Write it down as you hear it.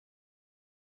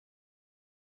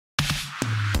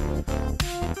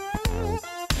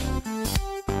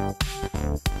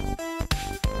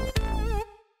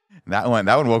That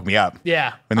one woke me up.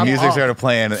 Yeah. When the music started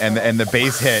playing and the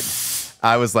bass hit,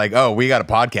 I was like, oh, we got a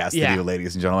podcast to do,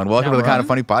 ladies and gentlemen. Welcome to the Kind of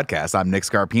Funny Podcast. I'm Nick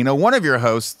Scarpino, one of your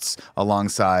hosts,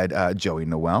 alongside Joey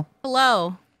Noel.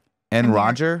 Hello. And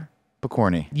Roger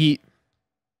Picorni. Yeet.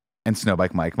 And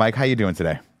Snowbike Mike. Mike, how you doing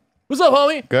today? What's up,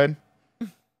 homie? Good.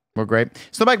 We're great.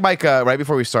 Snowbike Mike, right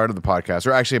before we started the podcast,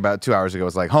 or actually about 2 hours ago,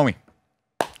 was like, homie,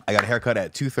 I got a haircut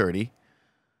at 2:30,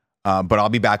 but I'll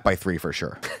be back by 3 for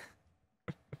sure.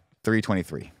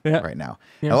 3:23 right now.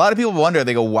 Yeah. And a lot of people wonder,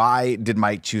 they go, why did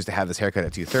Mike choose to have this haircut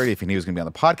at 2:30 if he knew he was going to be on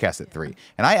the podcast at 3?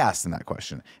 And I asked him that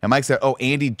question. And Mike said, oh,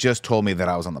 Andy just told me that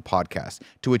I was on the podcast.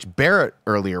 To which Barrett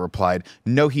earlier replied,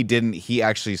 no, he didn't. He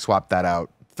actually swapped that out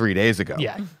 3 days ago.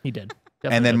 Yeah, he did.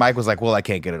 And then Mike was like, well, I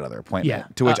can't get another appointment. Yeah.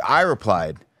 To which I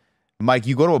replied, Mike,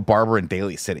 you go to a barber in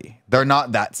Daly City. They're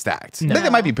not that stacked. No. I think they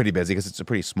might be pretty busy because it's a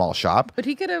pretty small shop. But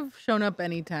he could have shown up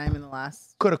anytime in the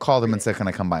last... Could have called him and said, can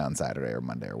I come by on Saturday or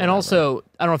Monday or whatever. And also,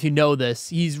 I don't know if you know this,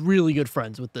 he's really good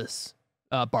friends with this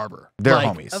barber. They're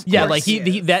like, homies. Yeah, like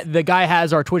the guy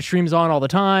has our Twitch streams on all the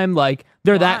time. Like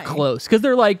they're that close because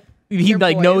they're like he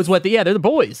like boys. Knows what they're the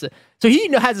boys. So he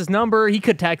has his number. He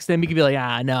could text him. He could be like,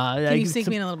 no. Can you sneak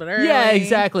me in a little bit early? Yeah,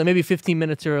 exactly. Maybe 15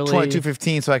 minutes early.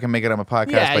 2:15 so I can make it on my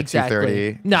podcast by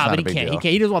 2:30. No, but he can't. He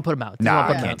can't. He doesn't want to put him out. No,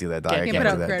 I can't do that, dog. Can't put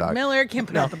out Greg Miller. Can't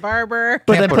put out the barber.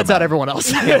 But then puts out everyone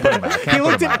else. Can't put him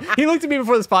out. He looked at me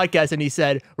before this podcast and he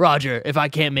said, Roger, if I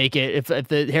can't make it, if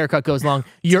the haircut goes long,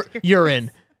 you're in.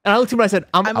 And I looked at him and I said,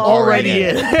 I'm already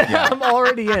in. Yeah. I'm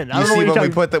already in. You see,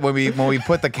 when we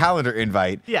put the calendar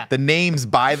invite, the names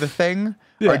by the thing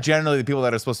are generally the people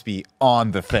that are supposed to be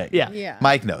on the thing. Yeah.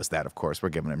 Mike knows that, of course. We're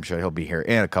giving him shit. He'll be here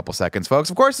in a couple seconds, folks.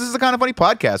 Of course, this is a Kind of Funny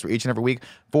podcast where each and every week,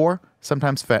 4,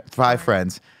 sometimes 5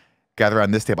 friends gather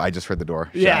around this table. I just heard the door.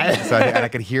 Yeah. So I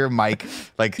could hear Mike,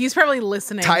 like, he's probably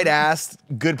listening. Tight ass,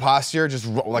 good posture, just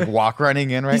like walk running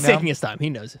in right now. He's taking his time. He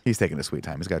knows it. He's taking his sweet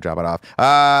time. He's got to drop it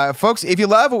off. Folks, if you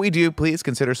love what we do, please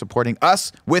consider supporting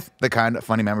us with the Kind of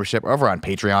Funny membership over on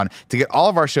Patreon to get all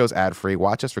of our shows ad-free,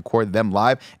 watch us record them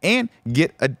live, and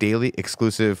get a daily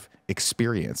exclusive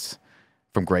experience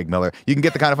from Greg Miller. You can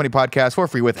get the Kind of Funny podcast for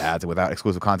free with ads and without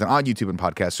exclusive content on YouTube and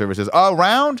podcast services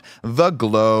around the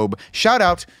globe. Shout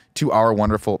out to our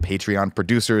wonderful Patreon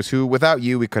producers who, without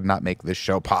you, we could not make this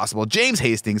show possible. James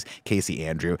Hastings, Casey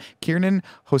Andrew, Kiernan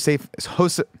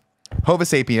Hovasapien.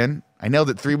 I nailed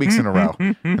it 3 weeks in a row.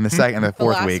 And the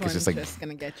fourth week is just like,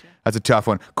 gonna get you. That's a tough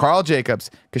one. Carl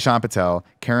Jacobs, Kashan Patel,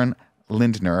 Karen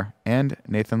Lindner, and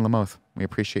Nathan Lamoth. We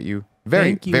appreciate you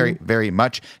very, very, very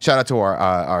much. Shout out to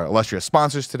our illustrious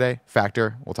sponsors today,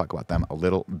 Factor. We'll talk about them a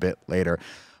little bit later.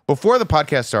 Before the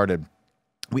podcast started,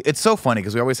 it's so funny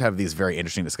because we always have these very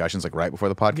interesting discussions like right before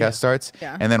the podcast starts.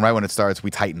 Yeah. And then right when it starts, we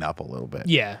tighten up a little bit.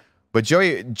 Yeah. But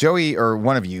Joey, or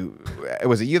one of you,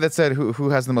 was it you that said who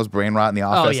has the most brain rot in the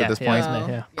office at this point?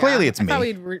 Yeah. Clearly it's me. I thought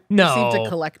we'd received a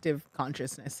collective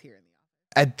consciousness here in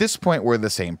the office. At this point, we're the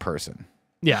same person.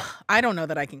 Yeah. I don't know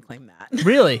that I can claim that.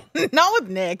 Really? Not with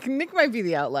Nick. Nick might be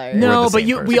the outlier. No, but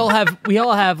we all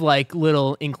have like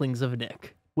little inklings of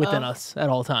Nick within us at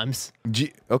all times.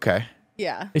 Okay.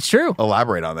 Yeah. It's true.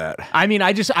 Elaborate on that. I mean,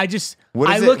 I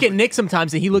look at Nick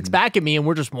sometimes and he looks back at me and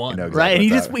we're just one, right? And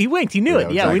he winked. He knew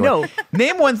it. Yeah, we know.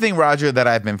 Name one thing, Roger, that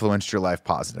I've influenced your life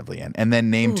positively in, and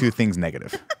then name 2 things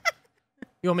negative.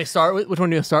 You want me to start with? Which one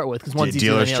do you start with? Because one's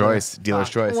easier than the other. Dealer's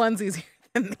choice. One's easier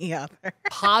than the other.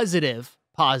 Positive.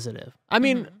 I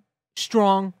mean,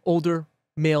 strong, older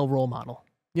male role model.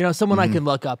 You know, someone I can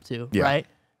look up to, right?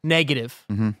 Negative.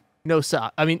 No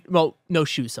sock. I mean, well, no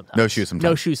shoes sometimes. No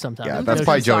shoes sometimes. Yeah, that's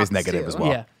probably Joey's negative as well.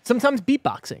 Yeah. Sometimes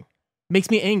beatboxing makes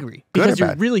me angry Good because or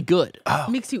you're bad? really good. It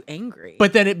makes you angry.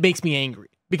 But then it makes me angry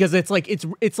because it's like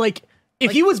if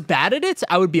he was bad at it,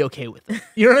 I would be okay with it.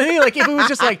 You know what I mean? Like if it was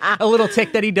just like a little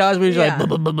tick that he does where he's like, blah,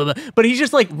 blah, blah, blah, blah. But he's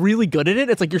just like really good at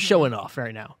it. It's like you're showing off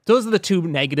right now. Those are the 2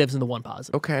 negatives and the 1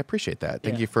 positive. Okay, I appreciate that.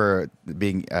 Thank you for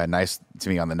being nice to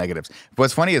me on the negatives.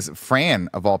 What's funny is Fran,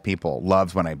 of all people,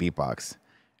 loves when I beatbox.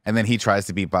 And then he tries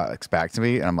to beatbox back to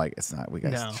me, and I'm like, it's not. We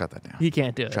got to shut that down. He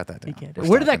can't do it. Shut that down. He can't do it.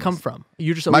 Where did that come from?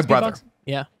 You're just always my brother. beatboxing?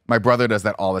 Yeah. My brother does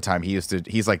that all the time.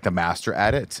 He's like the master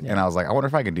at it. And I was like, I wonder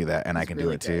if I can do that, and I can do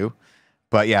it too.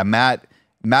 But yeah, Matt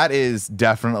is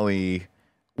definitely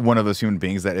one of those human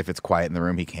beings that if it's quiet in the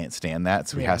room, he can't stand that.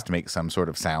 So he has to make some sort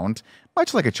of sound,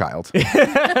 much like a child. You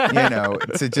know,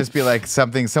 to just be like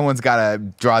someone's got to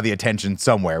draw the attention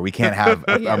somewhere. We can't have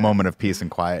a moment of peace and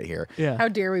quiet here. Yeah. How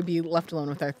dare we be left alone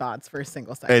with our thoughts for a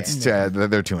single second? It's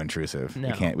they're too intrusive.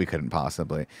 No. We couldn't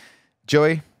possibly.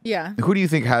 Joey? Yeah. Who do you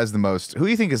think is the most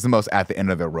at the end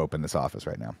of their rope in this office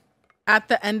right now? At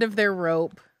the end of their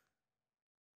rope.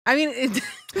 I mean,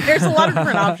 there's a lot of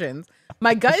different options,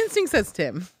 My gut instinct says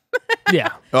Tim. Yeah.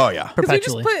 Oh yeah. Because we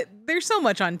just Perpetually. there's so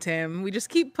much on Tim. We just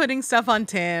keep putting stuff on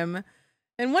Tim.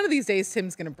 And one of these days,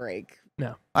 Tim's going to break.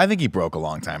 No. I think he broke a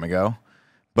long time ago,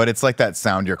 but it's like that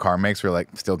sound your car makes. Where you're like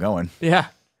still going. Yeah.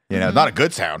 You know, not a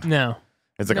good sound. No.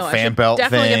 It's like No, a I fan should belt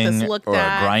definitely get thing this looked or a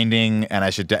at. grinding, and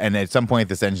and at some point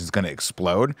this engine's going to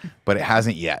explode, but it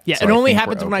hasn't yet. Yeah, So it I only think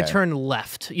happens we're when I okay. turn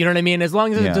left. You know what I mean? As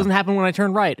long as Yeah. it doesn't happen when I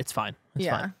turn right, it's fine. It's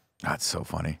Yeah. fine. That's so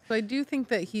funny. So I do think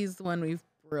that he's the one we've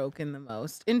broken the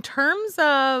most. In terms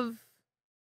of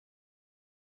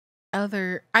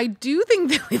I do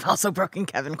think that we've also broken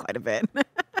Kevin quite a bit.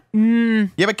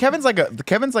 Yeah, but Kevin's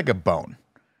like a bone,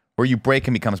 where you break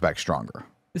him, he comes back stronger.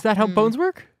 Is that how bones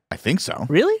work? I think so.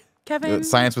 Really? Kevin?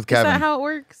 Science with Is Kevin. that how it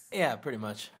works? Yeah, pretty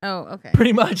much. Oh, okay.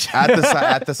 Pretty much. At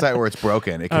the site where it's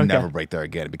broken, it can Okay. never break there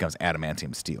again. It becomes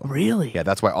adamantium steel. Really? Yeah,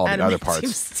 that's why all the other Adamantium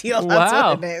parts steel, Wow. that's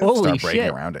what it is. Holy start breaking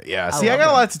shit. around it. Yeah. I See, I love got a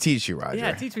it. lot to teach you, Roger.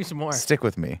 Yeah, teach me some more. Stick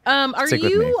with me. Are Stick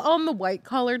with me. you on the white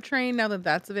collar train now that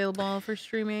that's available for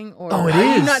streaming? Or Oh, it are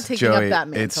you is. not taking Joey, up that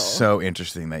mantle? it's so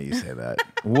interesting that you say that.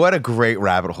 What a great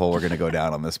rabbit hole we're going to go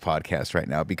down on this podcast right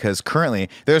now, because currently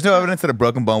there's no evidence that a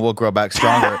broken bone will grow back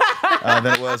stronger than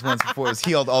it was once before it was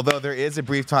healed. Although there is a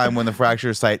brief time when the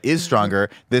fracture site is stronger.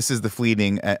 This is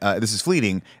fleeting,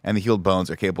 and the healed bones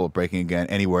are capable of breaking again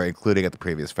anywhere, including at the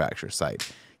previous fracture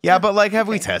site. Yeah, but like, have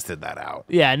we tested that out?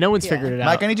 Yeah, no one's Yeah. figured it out.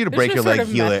 Mike, I need you to There's break no your sort leg,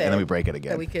 of heal it, method and then we break it that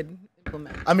again. we could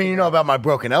implement. I mean, you know about my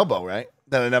broken elbow, right?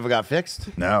 That I never got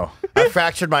fixed. No. I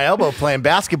fractured my elbow playing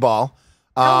basketball.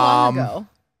 How long ago?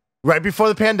 Right before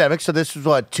the pandemic. So this was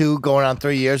what, 2 going on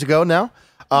 3 years ago now.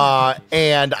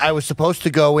 And I was supposed to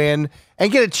go in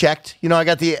and get it checked. You know, I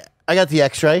got the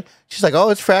X-ray. She's like, "Oh,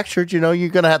 it's fractured. You know, you're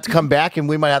gonna have to come back, and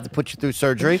we might have to put you through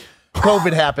surgery."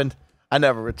 COVID happened. I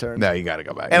never returned. No, you got to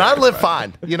go back. And I live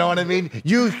fine. You know what I mean?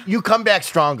 You come back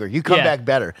stronger. You come Yeah. back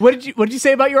better. What did you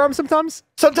say about your arm sometimes?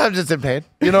 Sometimes it's in pain.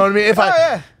 You know what I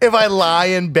mean? If I lie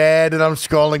in bed and I'm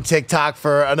scrolling TikTok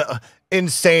for an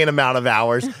insane amount of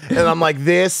hours, and I'm like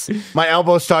this, my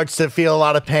elbow starts to feel a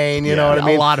lot of pain. You know what I a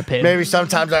mean? lot of pain. Maybe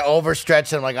sometimes I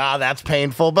overstretch and I'm like, that's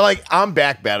painful. But like, I'm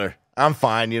back better. I'm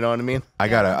fine. You know what I mean?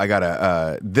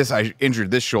 I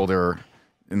injured this shoulder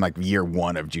in like year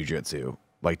 1 of jiu-jitsu,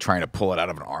 like trying to pull it out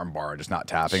of an arm bar and just not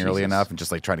tapping early enough, and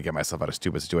just like trying to get myself out of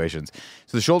stupid situations.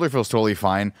 So the shoulder feels totally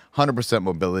fine, 100%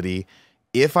 mobility.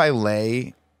 If I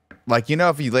lay, like, you know,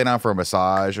 if you lay down for a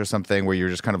massage or something where you're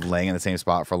just kind of laying in the same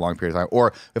spot for a long period of time,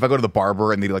 or if I go to the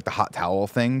barber and they do like the hot towel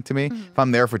thing to me, if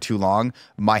I'm there for too long,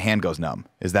 my hand goes numb.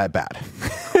 Is that bad?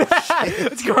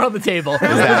 Let's go around the table. Is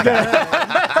that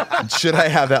bad? Should I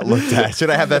have that looked at?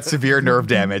 Should I have that severe nerve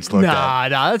damage looked at? Nah,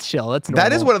 that's chill. That's normal.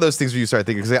 That is one of those things where you start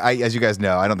thinking, because as you guys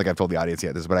know, I don't think I've told the audience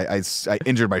yet this, but I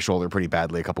injured my shoulder pretty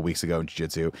badly a couple weeks ago in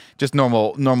jiu-jitsu. Just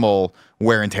normal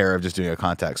wear and tear of just doing a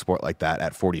contact sport like that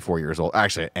at 44 years old.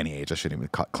 Actually, at any age. I shouldn't even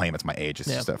claim it's my age. It's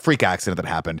just a freak accident that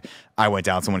happened. I went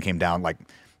down, someone came down like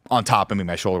on top of me,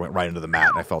 my shoulder went right into the mat,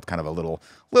 and I felt kind of a little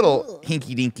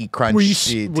hinky-dinky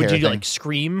crunchy Would tear you thing. like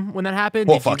scream when that happened?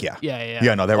 Well, Did you- fuck yeah. Yeah.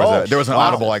 Yeah, no, there was an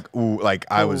audible like, ooh, like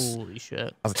I was Holy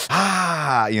shit.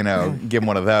 like, you know, give him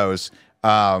one of those.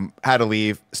 Had to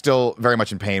leave, still very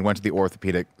much in pain. Went to the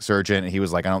orthopedic surgeon, and he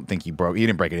was like, I don't think you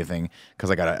didn't break anything, because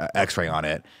I got an x-ray on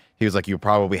it. He was like, you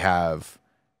probably have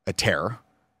a tear,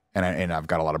 and I've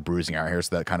got a lot of bruising out here,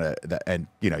 so that kind of, and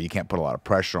you know, you can't put a lot of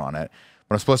pressure on it.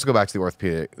 But I'm supposed to go back to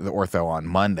the ortho on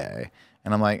Monday,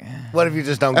 and I'm like, What if you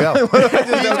just don't go? He's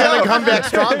gonna come back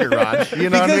stronger, Rod. You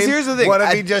know what I Because mean? here's the thing, What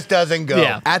if he just doesn't go?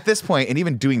 Yeah. at this point, and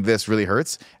even doing this really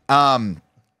hurts.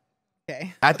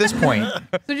 Okay. At this point,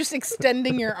 So just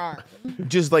extending your arm.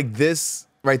 just like this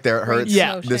right there, it hurts.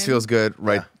 Yeah. This feels good.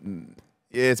 Right.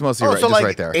 It's mostly Oh, right, so just like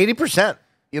right there. 80%.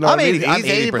 You know, I'm what I mean? 80 I'm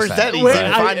He's 80%. He's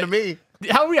Wait, fine to me.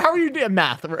 How are you doing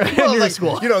math in Well, your like,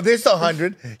 school? You know, this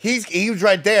 100. He was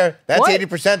right there. That's What?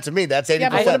 80% to me. That's 80%. Yeah,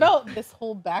 but what about this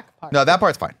whole back part? No, that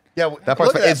part's fine. Yeah, That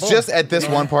part's look fine. at It's that, just boom. at this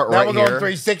one part Now right we're going here.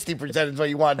 360% is what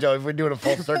you want, Joe. If we're doing a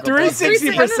full circle. 360.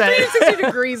 360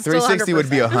 degrees. Still 360 would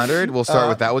be 100%. 100. We'll start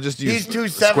with that. We'll just use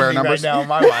He's square 270 numbers. right now in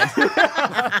my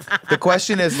mind. The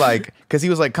question is like, because he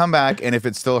was like, come back, and if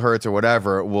it still hurts or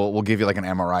whatever, we'll give you like an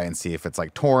MRI and see if it's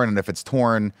like torn, and if it's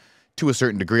torn to a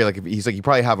certain degree, like he's like, you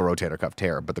probably have a rotator cuff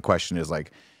tear, but the question is like,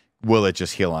 will it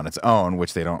just heal on its own,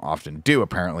 which they don't often do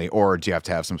apparently, or do you have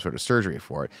to have some sort of surgery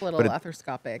for it? A little But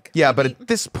arthroscopic. yeah, but at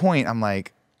this point, I'm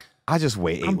like, I'll just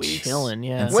wait 8 I'm weeks. chilling,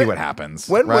 yeah. And see what happens.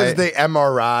 When was right? the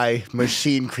MRI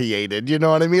machine created? You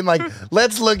know what I mean? Like,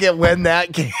 let's look at when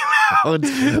that came out.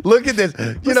 Look at this.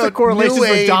 You know, the correlations new with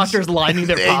age- doctors lining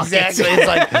their pockets. Exactly. It's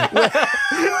like,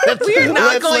 We are not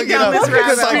let's going look it down up. this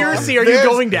rabbit It's like, hole. Conspiracy are you there's-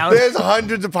 going down? There's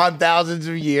hundreds upon thousands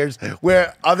of years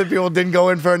where other people didn't go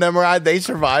in for an MRI. They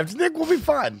survived. Nick will be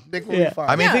fine. Nick will Yeah. be fine.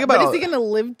 I mean, Yeah, think about but all, is he going to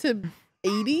live to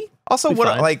 80? also Be what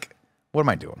fine. what am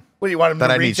I doing? what do you want him that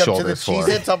to I need reach up to the shoulders for.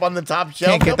 Cheez-Its up on the top shelf?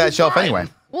 Can't He'll get that be shelf fine. anyway.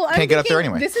 Well, I'm Can't get up there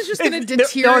thinking anyway. This is just going to They're on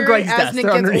deteriorate Greg's as desk. Nick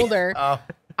They're gets underneath. older.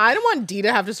 I don't want Dee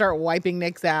to have to start wiping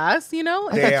Nick's ass, you know?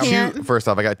 Like, I Damn. can't. First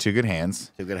off, I got 2 good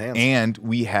hands. 2 good hands. And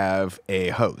we have a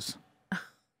hose.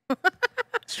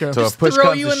 It's true. So if push Throw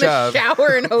comes you to in shove, the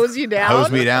shower and hose you down.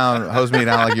 hose me down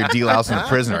like you're delousing a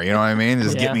prisoner. You know what I mean?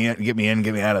 Just get me in,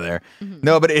 get me out of there.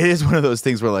 No, but it is one of those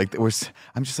things where like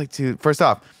I'm just like, dude. First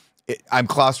off, I'm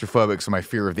claustrophobic, so my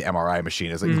fear of the MRI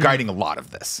machine is like guiding a lot of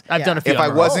this. I've done a few. If I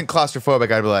MRIs. wasn't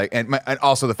claustrophobic, I'd be like, and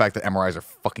also the fact that MRIs are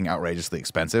fucking outrageously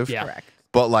expensive. Yeah. Correct.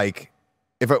 But like,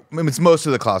 it's most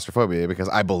of the claustrophobia because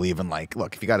I believe in like,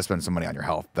 look, if you got to spend some money on your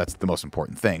health, that's the most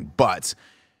important thing. But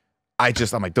I'm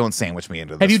like, don't sandwich me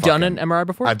into this. Have you done an MRI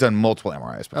before? I've done multiple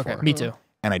MRIs before. Okay, me too.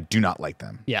 And I do not like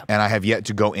them. Yeah. And I have yet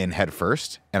to go in head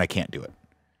first, and I can't do it.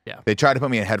 Yeah. They tried to put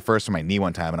me in head first on my knee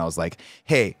one time, and I was like,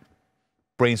 hey,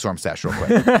 brainstorm sesh real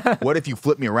quick. What if you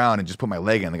flip me around and just put my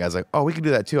leg in? The guy's like, oh, we can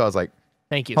do that too. I was like,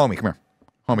 Thank you. homie, come here.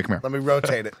 Homie, come here. Let me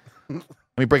rotate it.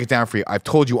 Let me break it down for you. I've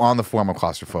told you on the form I'm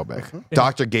claustrophobic.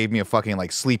 Doctor gave me a fucking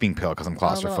like sleeping pill because I'm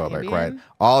claustrophobic, Ambien? right?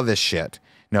 All this shit.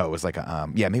 No, it was like a,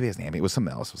 maybe it's an Ambien. It was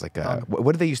something else. It was like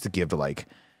what did they used to give to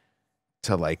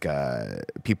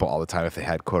people all the time if they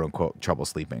had quote unquote trouble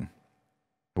sleeping?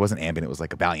 It wasn't Ambien. It was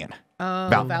like a Valium. Oh,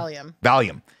 Val- Valium.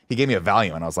 Valium. He gave me a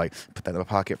Valium, and I was like, put that in my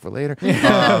pocket for later.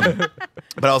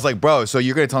 But I was like, bro, so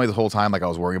you're gonna tell me the whole time like I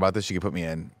was worrying about this? You could put me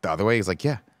in the other way? He's like,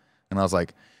 yeah. And I was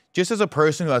like, just as a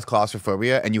person who has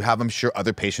claustrophobia, and you have, I'm sure,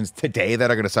 other patients today that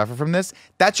are gonna suffer from this,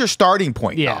 that's your starting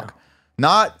point, dog.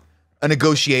 Not a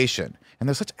negotiation. And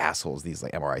they're such assholes, these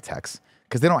like MRI techs,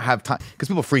 because they don't have time. Because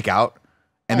people freak out,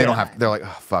 and they don't have. They're like,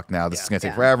 oh fuck, now this is gonna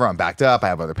take forever. I'm backed up. I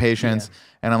have other patients,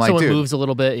 and I'm like, Someone dude, moves a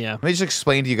little bit. Yeah. let me just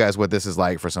explain to you guys what this is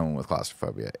like for someone with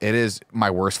claustrophobia. It is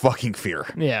my worst fucking fear.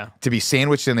 Yeah. To be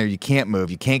sandwiched in there, you can't move,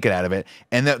 you can't get out of it.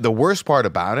 And the worst part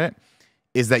about it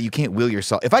is that you can't wheel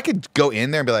yourself. If I could go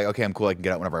in there and be like, okay, I'm cool, I can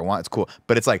get out whenever I want, it's cool.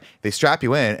 But it's like they strap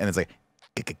you in and it's like,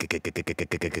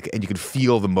 and you can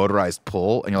feel the motorized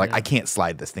pull, and you're like, I can't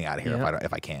slide this thing out of here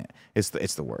if I can't. It's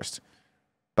the worst.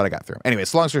 But I got through.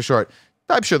 Anyways, long story short,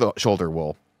 I'm sure the shoulder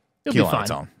will It'll heal be on fine.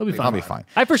 its own. It'll be fine. I'll be fine.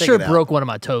 I for Take sure it out. broke one of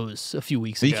my toes a few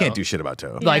weeks So ago. you can't do shit about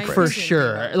toe. Like Yeah, for you can't do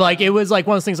sure. that. Like it was like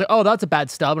one of those things like, oh, that's a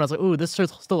bad stub. And I was like, ooh, this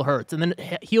still hurts. And then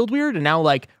it healed weird. And now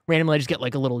like randomly I just get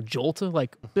like a little jolt.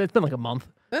 Like it's been like a month.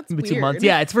 That's maybe 2 weird. months.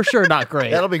 Yeah, it's for sure not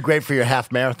great. That'll be great for your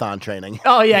half marathon training.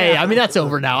 Oh yeah. I mean that's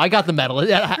over now. I got the medal. It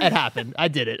happened. I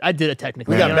did it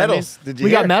technically. We got You know what I mean? medals. Did you We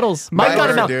hear? got medals. Mike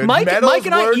got it now. dude. Mike Medals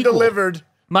and I were equal. delivered.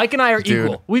 Mike and I are Dude.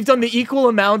 equal. We've done the equal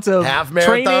amount of Half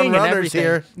marathon training and runners everything.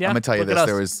 here. Yeah, I'm gonna tell you look this. at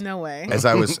There us. was No way. as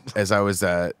I was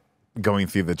going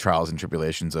through the trials and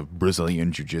tribulations of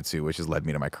Brazilian jiu-jitsu, which has led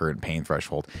me to my current pain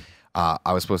threshold.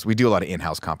 We do a lot of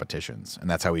in-house competitions, and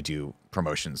that's how we do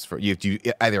promotions for you. Do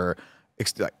either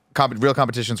real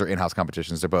competitions or in-house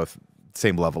competitions. They're both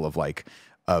same level of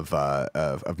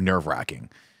of nerve-wracking.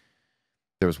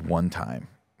 There was one time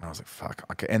I was like, fuck,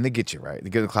 okay. And they get you, right? They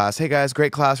go to the class, hey guys,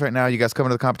 great class right now. You guys coming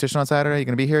to the competition on Saturday? You're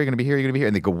gonna be here, you're gonna be here, you're gonna be here.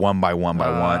 And they go one by one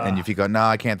by one. And if you go, no,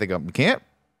 I can't, they go, you can't?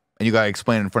 And you gotta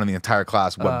explain in front of the entire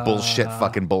class what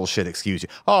fucking bullshit excuse you.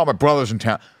 Oh, my brother's in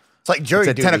town. It's like jury It's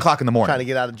at duty. 10 o'clock in the morning. Trying to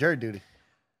get out of jury duty.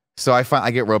 So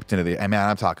I get roped into the. I mean,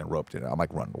 I'm talking roped into. I'm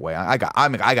like running away. I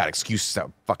got excuses that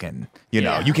fucking you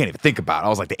know you can't even think about. I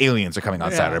was like, the aliens are coming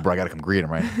on Saturday, bro. I got to come greet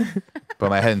them, right? But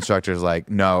my head instructor is like,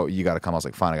 no, you got to come. I was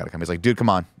like, fine, I got to come. He's like, dude, come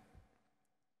on.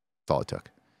 That's all it took.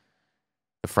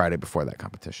 The Friday before that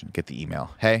competition, get the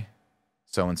email. Hey,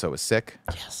 so and so is sick.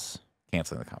 Yes.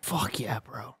 Canceling the competition. Fuck yeah,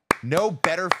 bro. No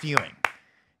better feeling.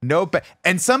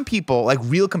 And some people, like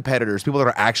real competitors, people that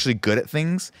are actually good at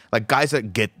things, like guys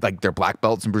that get like their black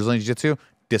belts in Brazilian Jiu-Jitsu,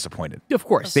 disappointed. Of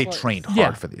course. They trained hard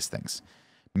Yeah. for these things.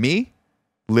 Me,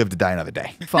 live to die another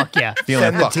day. Fuck yeah. Feeling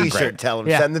Send the fucking t-shirt. great. Tell them.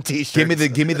 Yeah. Send the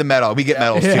t-shirt. Give me the medal. We get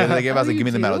medals too. Yeah. They give us like, Oh, give me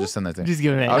you the medal. do? Just send that thing. Just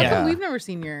give it. Oh, Yeah. yeah. We've never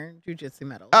seen your jujitsu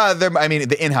medal. I mean,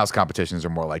 the in-house competitions are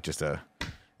more like just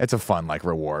it's a fun like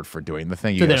reward for doing the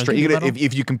thing. So they don't give you a medal?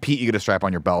 If you compete, you get a strap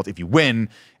on your belt. If you win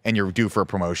and you're due for a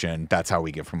promotion, that's how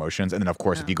we give promotions. And then of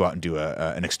course, if you go out and do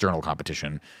an external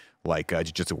competition like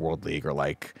Jiu-Jitsu World League or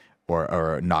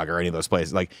Naga or any of those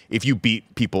places, like if you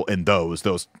beat people in those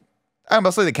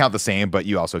mostly they count the same, but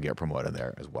you also get promoted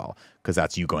there as well because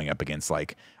that's you going up against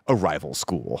like a rival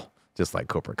school, just like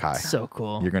Cobra Kai. So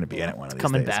cool. You're gonna be in it one of these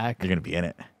coming days. back. You're gonna be in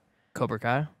it. Cobra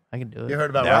Kai. I can do it. You heard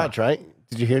about Yeah. Raj, right?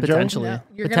 Did you hear, Joe? Potentially. No,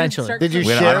 you're gonna Potentially. start Did you We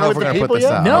don't- I share don't it know with if we're the gonna put people this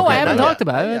yet? out. No, Okay, I haven't not talked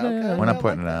about it. Yeah, okay. We're not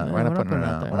putting it out. We're not putting it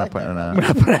out. We're not putting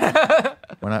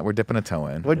it out. We're dipping a toe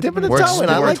in. We're dipping a We're toe in.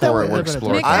 I like that exploring. word. We're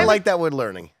exploring. Nick, I like that word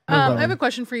learning. I have a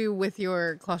question for you with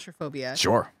your claustrophobia.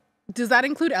 Sure. Does that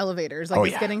include elevators? Like, Oh,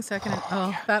 is yeah. getting stuck in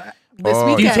that this Oh,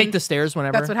 weekend? Do you take the stairs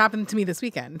whenever? That's what happened to me this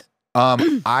weekend.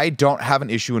 I don't have an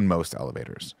issue in most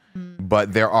elevators,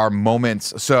 but there are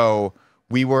moments. So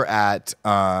we were at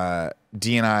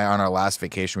D and I on our last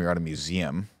vacation. We were at a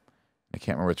museum. I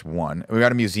can't remember which one. We were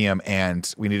at a museum,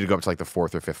 and we needed to go up to like the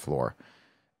 4th or 5th floor.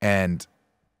 And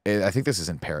I think this is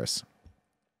in Paris.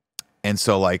 And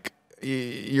so like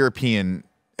European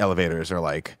elevators are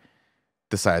like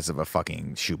the size of a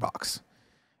fucking shoebox.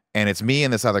 And it's me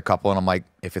and this other couple, and I'm like,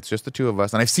 if it's just the two of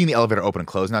us, and I've seen the elevator open and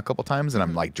close now a couple times, and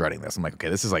I'm like dreading this. I'm like, okay,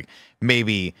 this is like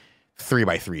maybe 3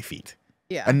 by 3 feet.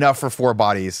 Yeah. Enough for 4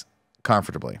 bodies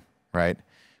comfortably, right?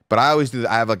 But I always do,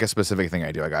 I have like a specific thing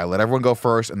I do. Like I let everyone go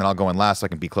first, and then I'll go in last so I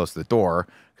can be close to the door.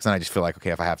 Because then I just feel like,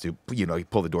 okay, if I have to, you know, you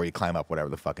pull the door, you climb up, whatever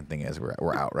the fucking thing is,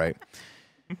 we're out, right?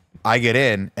 I get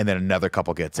in, and then another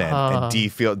couple gets in, and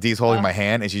D's holding my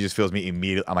hand, and she just feels me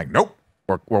immediately. I'm like, nope,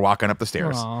 we're walking up the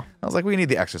stairs. Aw. I was like, we need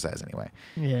the exercise anyway.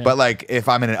 Yeah. But like, if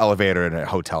I'm in an elevator in a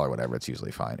hotel or whatever, it's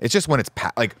usually fine. It's just when it's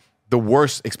like the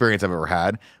worst experience I've ever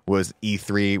had was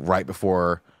E3 right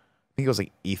before. I think it was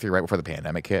like E3 right before the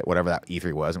pandemic hit, whatever that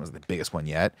E3 was. It was the biggest one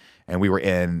yet. And we were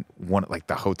in one of those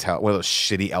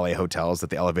shitty LA hotels that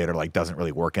the elevator like doesn't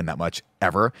really work in that much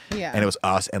ever. Yeah. And it was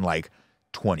us and like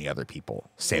 20 other people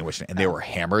sandwiched, and they were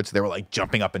hammered. So they were like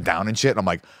jumping up and down and shit. And I'm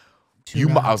like,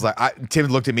 I was like, Tim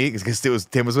looked at me because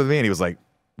Tim was with me, and he was like,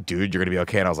 dude, you're gonna be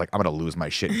okay. And I was like, I'm gonna lose my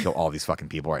shit and kill all these fucking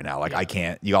people right now. Like, I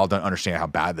can't. You all don't understand how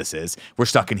bad this is. We're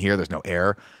stuck in here. There's no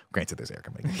air. Granted, there's air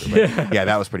coming through. But yeah,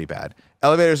 that was pretty bad.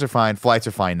 Elevators are fine. Flights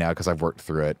are fine now because I've worked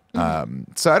through it.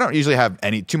 So I don't usually have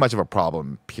too much of a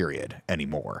problem. Period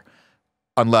anymore.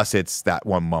 Unless it's that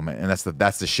one moment, and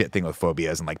that's the shit thing with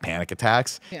phobias and like panic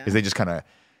attacks, is they just kind of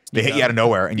they hit you out of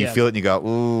nowhere, and you feel it, and you go,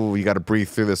 ooh, you got to breathe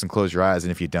through this and close your eyes,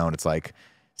 and if you don't, it's like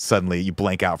suddenly you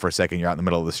blank out for a second, you're out in the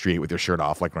middle of the street with your shirt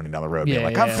off, like running down the road, being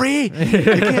like, I'm free, you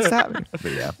can't stop me.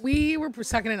 But yeah, We were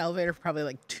stuck in an elevator for probably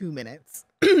like 2 minutes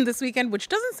this weekend, which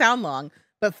doesn't sound long,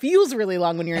 but feels really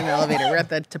long when you're in an elevator. We're at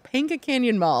the Topanga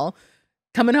Canyon Mall,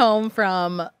 coming home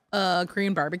from a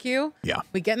Korean barbecue. Yeah.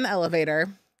 We get in the elevator.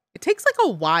 It takes like a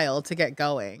while to get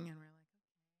going.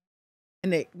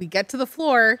 And we're like, we get to the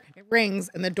floor, it rings,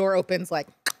 and the door opens like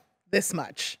this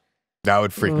much. that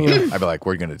would freak me out. I'd be like,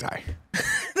 we're gonna die.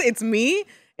 It's me,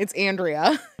 it's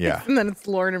Andrea, Yeah. and then it's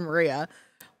Lauren and Maria.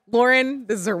 Lauren,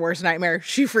 this is her worst nightmare.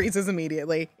 She freezes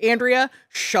immediately. Andrea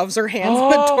shoves her hands in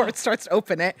the door and starts to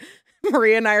open it.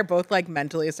 Maria and I are both like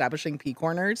mentally establishing pee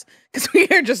corners because we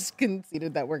are just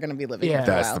conceded that we're going to be living here for a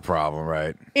That's while. the problem,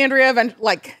 right? Andrea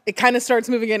it kind of starts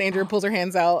moving in. Andrea pulls her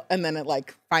hands out, and then it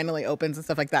like finally opens and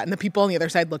stuff like that. And the people on the other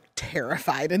side look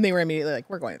terrified, and they were immediately like,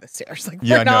 "We're going to the stairs." Like,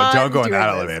 Yeah, we're no, not don't go in doing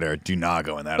that this. elevator. Do not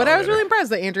go in that But elevator. I was really impressed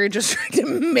that Andrea just tried to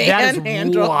That is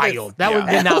manhandle wild. this That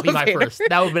would not be my elevator. first.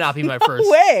 That would not be my first. No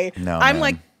way. No, I'm man.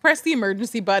 like, press the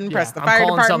emergency button, press the I'm fire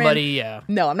calling department. somebody, yeah.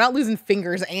 No, I'm not losing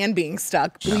fingers and being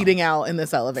stuck, bleeding out in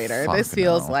this elevator. This Fucking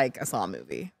feels hell. like a Saw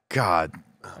movie. God,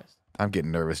 I'm getting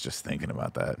nervous just thinking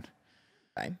about that.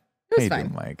 Fine. How It was you fine.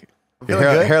 doing, Mike? Feeling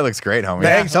Your good? hair looks great, homie.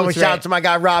 Thanks. Someone looks shout great. out to my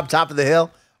guy Rob, top of the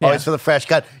hill. Always for the fresh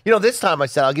cut. You know, this time I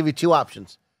said I'll give you 2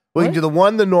 options. We can do the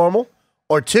one, the normal,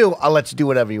 or 2, I'll let you do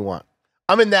whatever you want.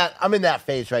 I'm in that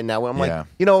phase right now where I'm Yeah. like,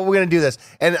 you know what, we're gonna do this.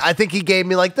 And I think he gave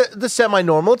me like the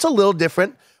semi-normal. It's a little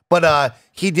different, but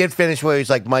he did finish where he's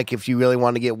like, Mike, if you really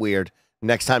want to get weird,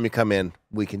 next time you come in,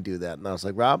 we can do that. And I was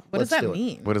like, Rob, What does let's that do it.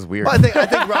 mean? What is weird? Well, I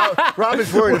think Rob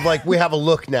is worried of like we have a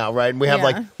look now, right? And we have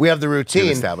Yeah. we have the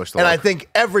routine, established the and I look. think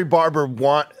every barber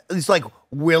is like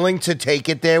willing to take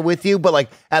it there with you, but like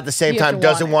at the same You have time to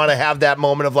want doesn't it. want to have that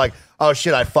moment of like, oh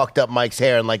shit, I fucked up Mike's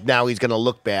hair, and like now he's gonna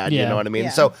look bad. You Yeah. know what I mean? Yeah.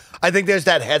 So I think there's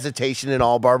that hesitation in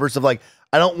all barbers of like,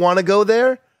 I don't want to go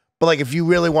there. But like, if you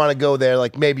really want to go there,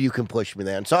 like maybe you can push me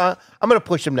there. And so I'm gonna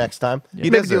push him next time. He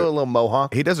Maybe does do a- a little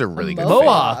mohawk. He does a really good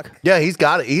Mohawk. thing. Yeah, he's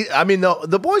got it. I mean,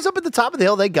 the boys up at the top of the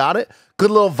hill, they got it. Good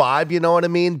little vibe, you know what I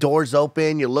mean? Doors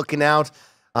open, you're looking out.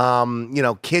 You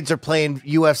know, kids are playing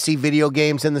UFC video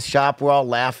games in the shop. We're all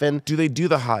laughing. Do they do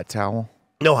the hot towel?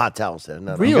 No hot towels there.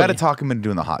 No, no. Really? You got to talk him into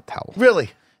doing the hot towel. Really?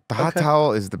 The hot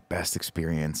towel is the best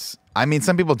experience. I mean,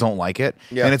 some people don't like it.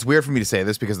 Yeah. And it's weird for me to say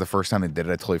this because the first time they did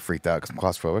it, I totally freaked out because I'm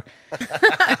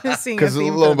claustrophobic. Seeing a Because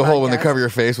theme lo for and the behold, when they podcast. cover your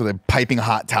face with a piping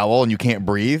hot towel and you can't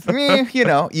breathe, you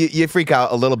know, you freak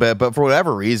out a little bit. But for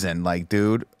whatever reason, like,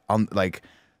 dude, like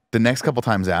the next couple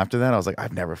times after that, I was like,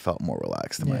 I've never felt more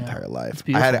relaxed in my entire life.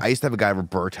 I used to have a guy,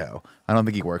 Roberto. I don't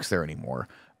think he works there anymore.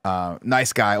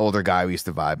 Nice guy, older guy. We used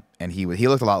to vibe, and he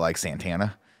looked a lot like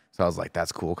Santana. So I was like,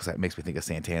 that's cool because that makes me think of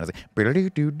Santana. I was like,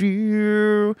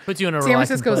 "Bidoo-doo-doo-doo." Puts you in a San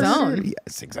relaxing Francisco's place. own.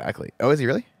 Yes, exactly. Oh, is he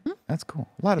really? That's cool.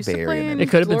 A lot of Used to Bay play Area. in Men. It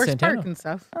could have been Dolores Santana. Park and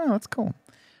stuff. Oh, that's cool.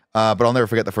 But I'll never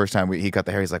forget the first time he cut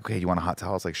the hair. He's like, "Okay, you want a hot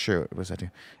towel?" I was like, "Sure." What does that do?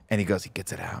 And he gets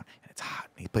it out, and it's hot.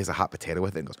 And he plays a hot potato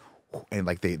with it and goes, "Whoo," and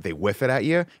like they whiff it at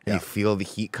you, and you feel the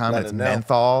heat come. Let And it's it know.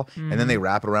 menthol, and then they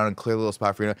wrap it around and clear a little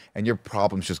spot for you, and your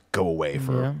problems just go away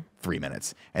for 3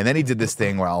 minutes. And then he did this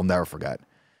thing where I'll never forget.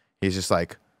 He's just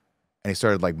like, and he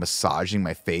started like massaging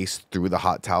my face through the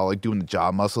hot towel, like doing the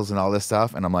jaw muscles and all this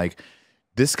stuff. And I'm like,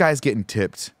 this guy's getting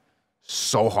tipped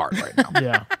so hard right now.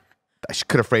 Yeah. I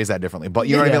could have phrased that differently, but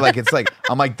you know what I mean? Like, it's like,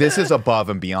 I'm like, this is above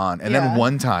and beyond. And then Yeah.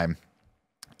 one time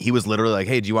he was literally like,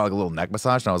 "Hey, do you want like a little neck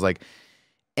massage?" And I was like,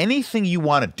 anything you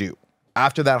want to do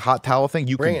after that hot towel thing,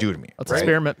 you Bring can it. do to me. Let's right?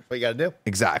 experiment. What you got to do?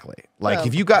 Exactly. Like Well,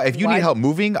 if you why- need help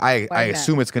moving, I why not?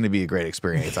 assume it's going to be a great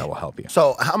experience. I will help you.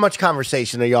 So, how much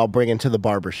conversation are y'all bringing to the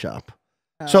barber shop?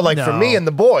 So, like for No. me and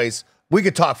the boys, we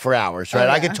could talk for hours, right?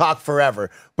 I could talk forever.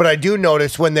 But I do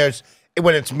notice when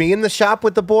it's me in the shop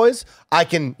with the boys, I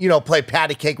can, play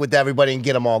patty cake with everybody and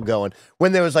get them all going.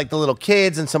 When there was like the little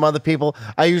kids and some other people,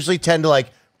 I usually tend to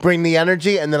like bring the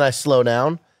energy and then I slow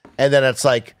down. And then it's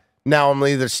like, now I'm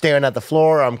either staring at the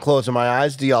floor or I'm closing my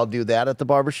eyes. Do y'all do that at the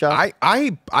barber shop?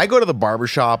 I go to the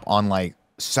barbershop on like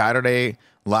Saturday,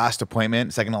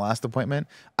 second to last appointment.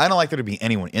 I don't like there to be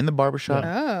anyone in the barbershop.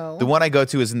 Oh. The one I go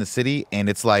to is in the city, and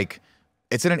it's like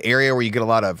it's in an area where you get a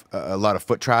lot of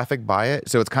foot traffic by it.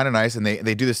 So it's kind of nice. And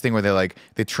they do this thing where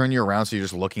they turn you around so you're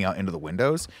just looking out into the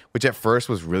windows, which at first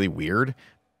was really weird,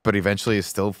 but eventually is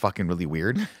still fucking really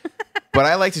weird. But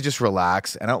I like to just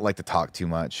relax, and I don't like to talk too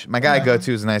much. My guy I go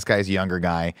to is a nice guy. He's a younger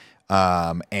guy.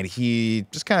 And he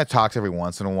just kind of talks every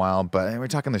once in a while. But we're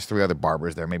talking there's 3 other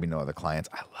barbers there, maybe no other clients.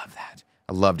 I love that.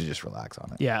 I love to just relax on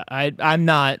it. Yeah, I'm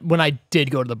not. When I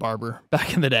did go to the barber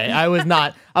back in the day, I was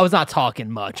not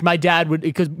talking much. My dad would,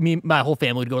 because my whole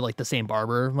family would go to like the same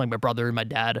barber, like my brother and my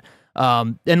dad.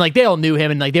 And like they all knew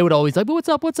him, and like they would always like, "What's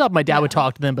up? What's up?" My dad would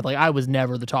talk to them, but like I was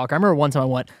never the talker. I remember one time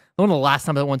one of the last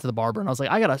time I went to the barber, and I was like,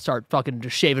 I gotta start fucking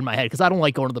just shaving my head because I don't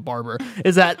like going to the barber.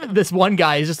 Is that this one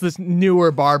guy is just this newer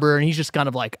barber, and he's just kind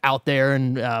of like out there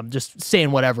and just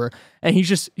saying whatever. And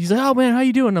he's like, "Oh man, how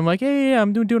you doing?" I'm like, "Yeah,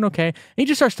 I'm doing okay." And he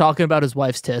just starts talking about his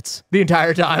wife's tits the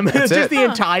entire time. Just it. the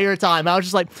entire time. I was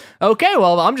just like, "Okay,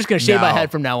 well, I'm just gonna shave my Now,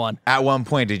 head from now on." At one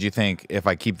point, did you think if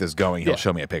I keep this going, he'll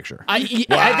show me a picture? I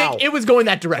think it was going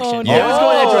that direction. Oh, It no. was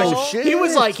going that Oh, direction.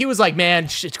 shit. He was like, "Man,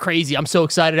 it's crazy. I'm so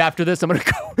excited after this. I'm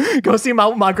gonna go see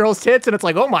my girl's tits." And it's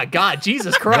like, "Oh my god,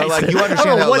 Jesus Christ!" like, you I understand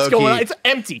don't know how what's low-key- going on. It's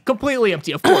empty, completely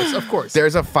empty. Of course.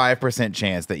 There's a 5%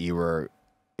 chance that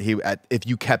if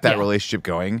you kept that Yeah. relationship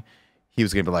going, he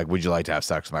was gonna be like, "Would you like to have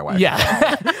sex with my wife?" Yeah,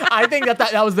 I think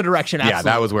that was the direction. Yeah,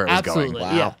 Absolutely. that was where it was Absolutely.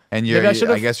 going. Yeah, And Maybe I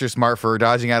should've- I guess you're smart for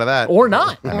dodging out of that. or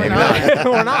not, Maybe not.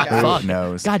 or not. Who Fuck.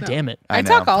 knows? God damn it. I know.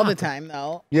 talk all the time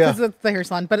though. Yeah. Because it's the hair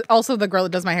salon, but also the girl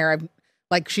that does my hair.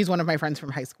 She's one of my friends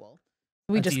from high school.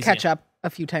 We That's just easy. catch up a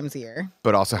few times a year.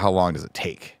 But also, how long does it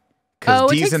take? Because Oh,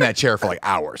 it Dee's takes in that chair for like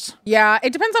hours. Yeah,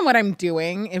 it depends on what I'm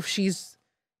doing.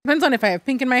 Depends on if I have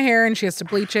pink in my hair and she has to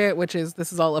bleach it,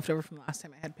 this is all left over from the last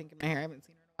time I had pink in my hair. I haven't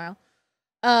seen her in a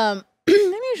while.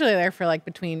 I'm usually there for like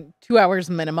between 2 hours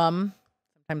minimum,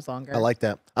 sometimes longer. I like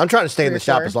that. I'm trying to stay in the 3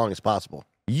 or shop 4. as long as possible.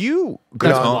 That's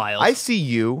wild. I see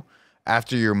you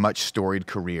after your much storied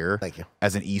career. Thank you.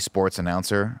 As an esports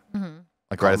announcer,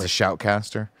 like Call right as me. a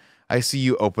shoutcaster. I see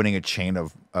you opening a chain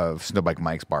of Snowbike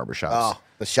Mike's barbershops. Oh,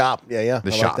 the shop. Yeah. The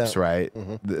I like shops, that. right?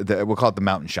 We'll call it the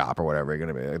mountain shop or whatever you're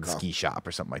gonna be, like the ski shop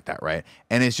or something like that, right?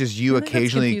 And it's just you I think that's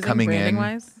occasionally confusing coming in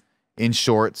branding-wise. in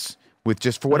shorts with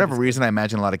just for whatever reason, I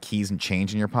imagine a lot of keys and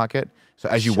change in your pocket. So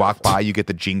as you walk by, you get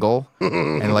the jingle,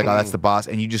 and you're like, "Oh, that's the boss,"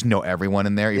 and you just know everyone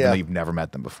in there, even Yeah. though you've never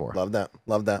met them before. Love that.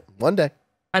 Love that. One day.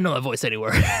 I know that voice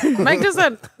anywhere. Mike does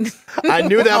that. I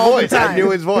knew that All the voice. I time.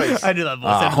 knew his voice. I knew that voice.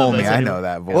 I knew that Homie, voice I anywhere. know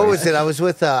that voice. What was it? I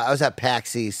was at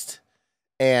PAX East,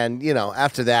 and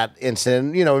after that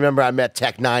incident, remember I met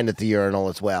Tech 9 at the urinal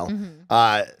as well.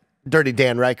 Dirty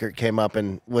Dan Reichert came up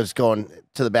and was going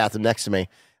to the bathroom next to me, and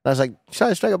I was like, "Should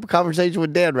I strike up a conversation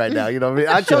with Dan right now?" You know what I mean?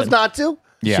 I chose not to,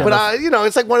 Yeah. But you know,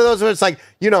 it's like one of those where it's like,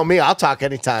 you know me, I'll talk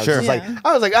anytime. Sure. So it's like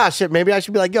I was like, ah, shit, maybe I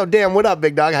should be like, yo, damn, what up,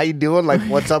 big dog? How you doing? Like,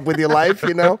 what's up with your life?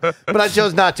 You know. But I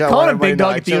chose not to. Calling him big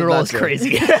dog at the funeral is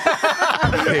crazy.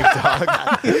 Big dog.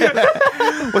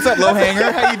 What's up, low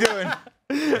hanger? How you doing?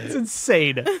 It's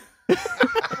insane.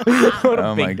 What a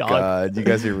Oh big my dog. god, you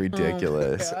guys are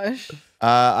ridiculous. Gosh.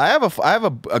 I have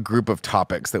a group of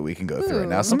topics that we can go through right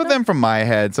now. Some of them from my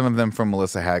head, some of them from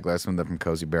Melissa Hagler, some of them from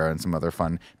Cozy Bear, and some other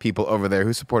fun people over there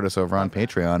who support us over on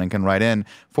Patreon and can write in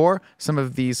for some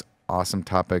of these awesome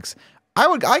topics.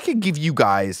 I could give you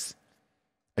guys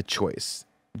a choice.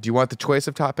 Do you want the choice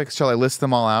of topics? Shall I list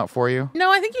them all out for you?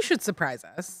 No, I think you should surprise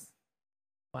us.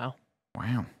 Wow.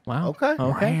 Wow. Wow. Okay.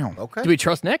 Okay. Wow. Okay. Do we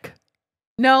trust Nick?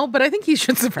 No, but I think he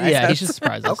should surprise us. Yeah, he should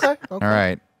surprise us. Okay. All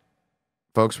right.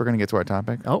 Folks, we're going to get to our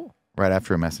topic Oh. right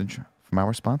after a message from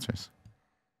our sponsors.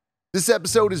 This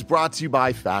episode is brought to you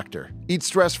by Factor. Eat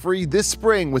stress-free this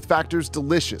spring with Factor's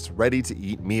delicious,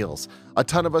 ready-to-eat meals. A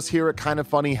ton of us here at Kinda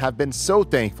Funny have been so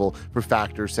thankful for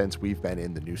Factor since we've been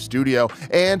in the new studio,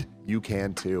 and you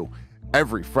can too.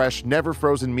 Every fresh, never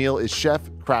frozen meal is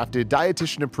chef-crafted,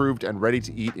 dietitian-approved, and ready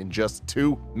to eat in just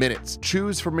 2 minutes.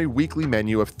 Choose from a weekly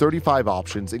menu of 35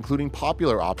 options, including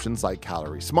popular options like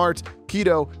Calorie Smart,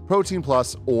 Keto, Protein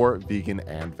Plus, or Vegan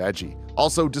and Veggie.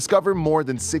 Also, discover more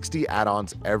than 60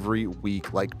 add-ons every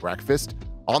week like breakfast,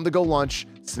 on-the-go lunch,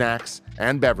 snacks,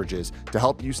 and beverages to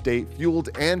help you stay fueled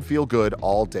and feel good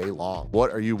all day long. What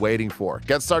are you waiting for?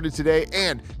 Get started today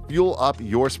and fuel up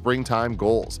your springtime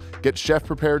goals. Get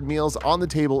chef-prepared meals on the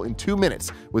table in 2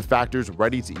 minutes with Factor's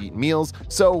ready-to-eat meals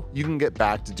so you can get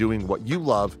back to doing what you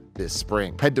love this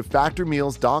spring. Head to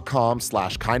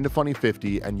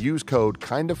factormeals.com/kindafunny50 and use code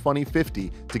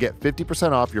kindafunny50 to get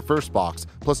 50% off your first box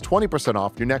plus 20%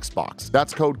 off your next box.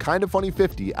 That's code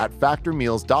kindafunny50 at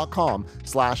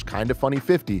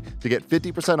factormeals.com/kindafunny50 to get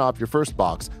 50% off your first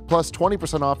box plus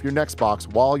 20% off your next box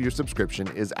while your subscription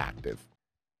is active.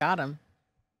 Got him.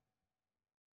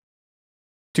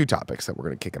 2 topics that we're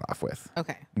going to kick it off with.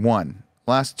 Okay. One,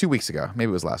 2 weeks ago, maybe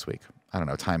it was last week. I don't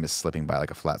know. Time is slipping by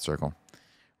like a flat circle.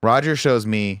 Roger shows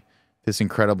me this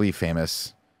incredibly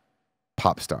famous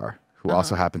pop star who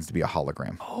also happens to be a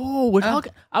hologram. Oh,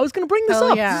 I was going to bring this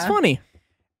Hell up. yeah. This is funny.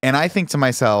 And I think to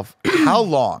myself, how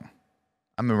long?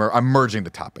 I'm merging the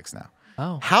topics now.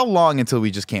 Oh. How long until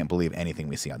we just can't believe anything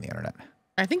we see on the internet?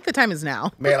 I think the time is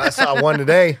now. Man, I saw one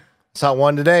today.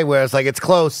 Where it's like it's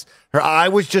close. Her eye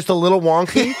was just a little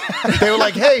wonky. They were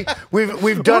like, "Hey,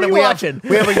 we've done What are it. you We watching?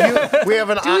 have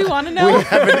an Do we wanna know? We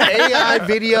have an AI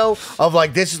video of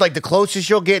like this is like the closest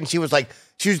you'll get." And she was like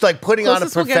putting on a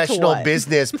Closest we'll get to professional what?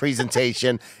 business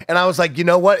presentation. And I was like, you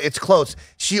know what? It's close.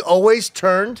 She always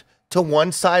turned to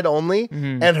one side only,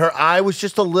 and her eye was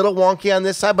just a little wonky on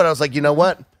this side. But I was like, you know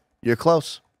what? You're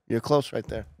close. You're close right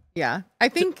there. Yeah. I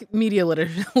think media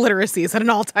literacy is at an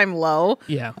all-time low.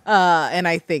 Yeah. And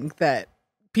I think that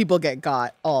people get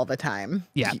got all the time.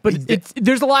 Yeah, but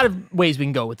there's a lot of ways we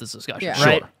can go with this discussion, Yeah.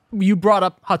 right? You brought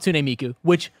up Hatsune Miku,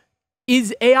 which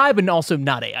is AI, but also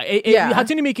not AI. Yeah.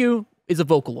 Hatsune Miku is a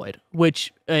Vocaloid,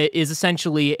 which is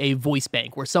essentially a voice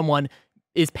bank where someone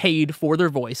is paid for their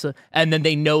voice, and then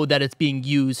they know that it's being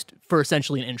used for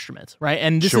essentially an instrument, right?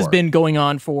 And this has Sure. been going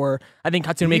on for, I think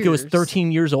Hatsune Miku is Years.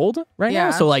 13 years old right now,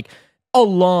 Yeah. so like a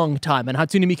long time. And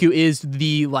Hatsune Miku is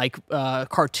the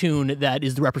cartoon that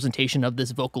is the representation of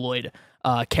this Vocaloid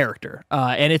character,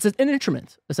 and it's an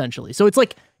instrument essentially. So it's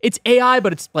like it's AI,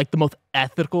 but it's like the most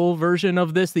ethical version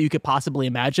of this that you could possibly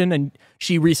imagine. And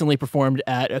she recently performed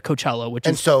at a Coachella, which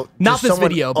And is so, not does this someone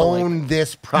video, but own like,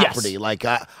 this property. Yes. Like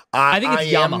I think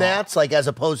it's am Yamaha. that, like as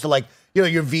opposed to like your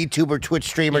VTuber, Twitch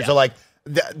streamers Yeah. are like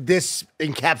this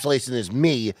encapsulation is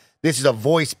me. This is a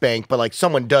voice bank, but like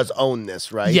someone does own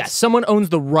this, right? yes, someone owns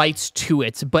the rights to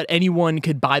it, but anyone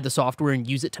could buy the software and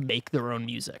use it to make their own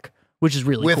music, which is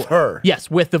really With cool. her?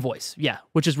 Yes, with the voice. Yeah,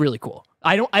 which is really cool.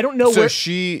 I don't know So where.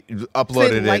 she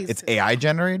uploaded it. license It's AI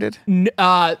generated?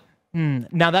 Now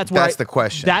that's where That's the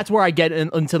question. That's where I get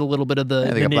into the little bit of the,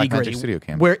 Yeah, they the got nitty Blackmagic gritty, Studio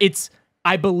Cam. where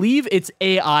I believe it's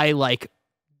AI like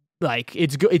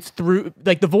it's through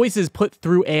like the voice is put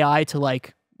through AI to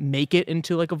like make it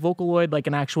into like a Vocaloid, like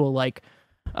an actual like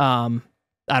I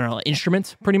don't know,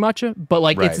 instrument pretty much, but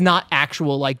like it's Right. not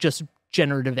actual like just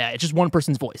generative AI. It's just one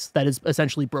person's voice that is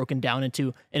essentially broken down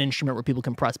into an instrument where people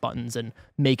can press buttons and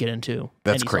make it into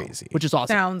That's any song, crazy. which is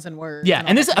awesome. Sounds and words. Yeah, all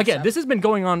and this that kind of again, stuff. this has been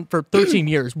going on for 13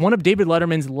 years. One of David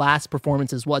Letterman's last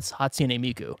performances was Hatsune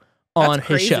Miku on That's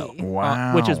his show, crazy.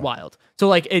 Wow. which is wild. So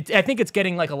like, I think it's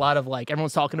getting like a lot of like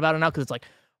everyone's talking about it now because it's like,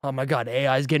 oh my God,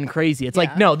 AI is getting crazy. It's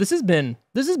like, no, this has been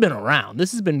around.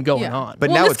 This has been going on. But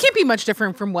well, now this can't be much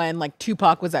different from when like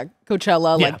Tupac was at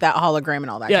Coachella, like that hologram and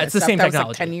all that. Yeah, kind it's of the stuff. same that technology.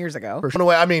 was like 10 years ago. In a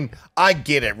way, I mean, I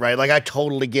get it, right? Like, I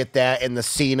totally get that and the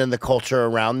scene and the culture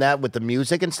around that with the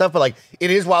music and stuff. But like,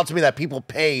 it is wild to me that people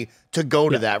pay to go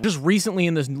to that. Just recently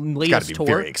in this latest got to be tour,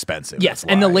 very expensive. Yes,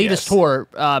 That's and the why, latest yes. tour,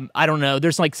 I don't know.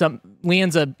 There's like some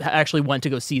Lianza actually went to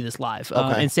go see this live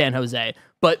in San Jose,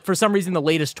 but for some reason the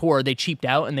latest tour they cheaped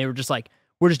out and they were just like,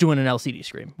 we're just doing an LCD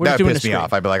screen. We're That just doing pissed a me screen.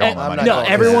 off. I'd be like, oh, my money. No, going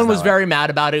to everyone this. was very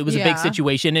mad about it. It was a big Yeah.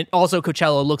 situation. And also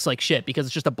Coachella looks like shit because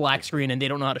it's just a black screen and they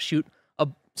don't know how to shoot a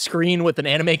screen with an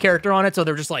anime character on it. So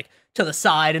they're just like to the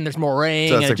side and there's Morang.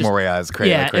 So and it's it like just, Moria's crazy.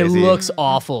 yeah, it looks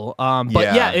awful.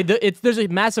 But Yeah. there's a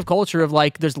massive culture of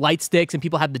like there's light sticks and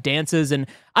people have the dances and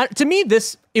to me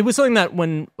it was something that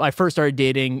when I first started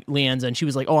dating Lianza and she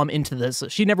was like, oh, I'm into this.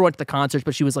 She never went to the concerts,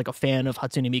 but she was like a fan of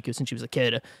Hatsune Miku since she was a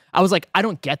kid. I was like, I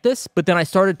don't get this, but then I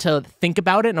started to think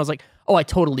about it and I was like, oh, I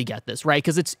totally get this, right?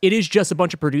 Because it is just a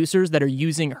bunch of producers that are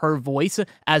using her voice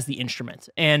as the instrument.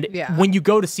 And when you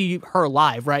go to see her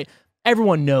live, right?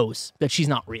 Everyone knows that she's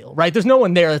not real, right? There's no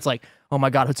one there that's like, oh my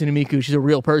God, Hatsune Miku, she's a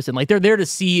real person. Like they're there to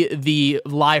see the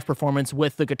live performance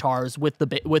with the guitars, with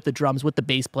the drums, with the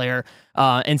bass player,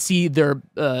 and see their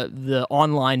the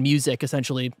online music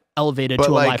essentially elevated to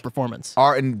a live performance.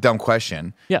 And dumb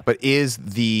question. Yeah. But is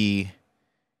the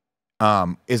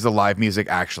live music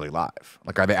actually live?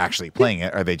 Like, are they actually playing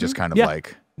it? Or are they just kind of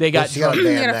like they got She got a drunk.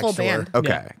 band They had a next full to her. band.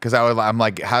 okay? Because I'm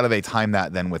like, how do they time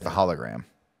that then with the hologram?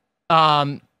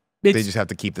 It's, They just have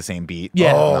to keep the same beat.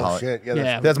 Yeah. Oh, shit. Yeah,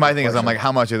 Yeah. That's my thing. Is I'm like,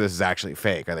 how much of this is actually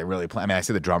fake? Are they really playing? I mean, I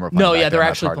see the drummer. Playing no, back yeah, there, they're and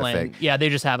that's actually hard to playing. fake. Yeah, they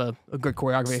just have a good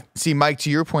choreography. See, Mike,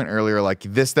 to your point earlier, like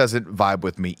this doesn't vibe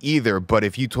with me either. But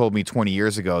if you told me 20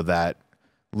 years ago that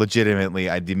legitimately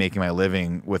I'd be making my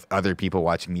living with other people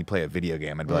watching me play a video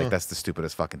game, I'd be like, that's the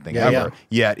stupidest fucking thing ever. Yeah.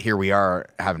 Yet here we are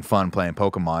having fun playing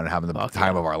Pokemon and having the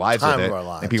time of our lives Time with of it, our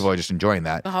lives. and people are just enjoying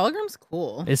that. The hologram's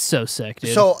cool. It's so sick,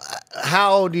 dude. So,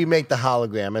 how do you make the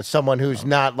hologram as someone who's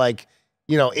not like,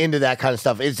 into that kind of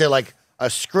stuff? Is there like a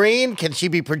screen? Can she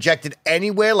be projected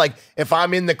anywhere? Like, if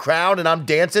I'm in the crowd and I'm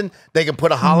dancing, they can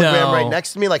put a hologram No. right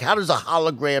next to me? Like, how does a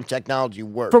hologram technology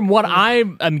work? From what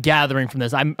I'm gathering from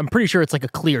this, I'm pretty sure it's like a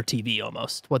clear TV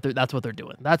almost. That's what they're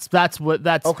doing. That's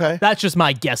Okay. That's just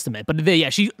my guesstimate. But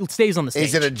she stays on the stage.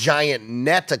 Is it a giant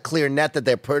net, a clear net that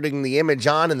they're putting the image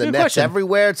on, and the Good net's question.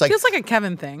 everywhere? It's like, Feels like a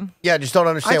Kevin thing. yeah, I just don't I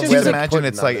understand just where they're imagine putting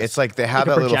it's all like this. it's like they have Like a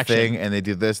that little projection. thing and they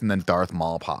do this and then Darth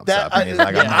Maul pops that. up and he's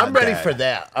like, I'm ready dead. for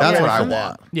that. I'm That's ready what I for want.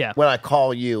 that. Yeah. When I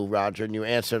call you, Roger, and you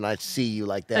answer, and I see you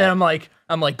like that. And I'm like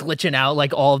glitching out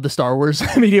like all of the Star Wars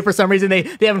media for some reason. They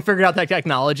haven't figured out that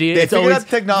technology. They It's figured always out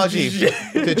technology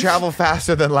to travel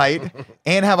faster than light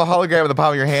and have a hologram at the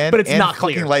palm of your hand, But it's and not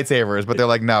fucking clear. lightsabers. But they're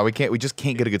like, no, we can't. We just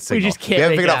can't get a good signal. just can't We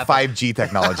haven't make figured it out 5G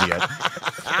technology yet.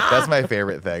 That's my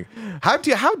favorite thing. How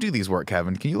do these work,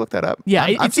 Kevin? Can you look that up? yeah. I'm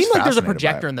It just seemed like there's a fascinated by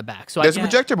projector it. in the back. So There's I a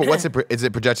projector, but is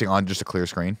it projecting on just a clear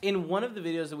screen? In one of the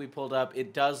videos that we pulled up,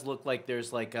 it does look like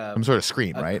there's like a Some sort of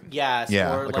screen, right? yeah,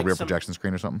 Yeah, or like a real some- projection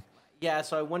screen or something. Yeah,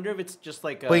 so I wonder if it's just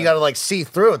like a. But you got to like see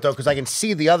through it though, because I can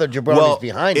see the other jabronis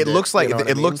behind it. it looks like you know what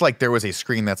I it mean? looks like there was a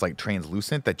screen that's like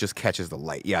translucent that just catches the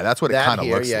light. Yeah, that's what it That kind of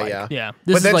here, looks yeah, like. yeah. yeah. But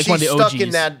This is then like one of she's the stuck OGs. in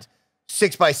that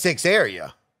 6x6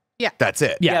 area. That's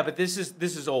it. Yeah. Yeah, but this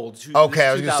is old. Okay,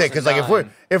 I was gonna say because like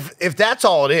if that's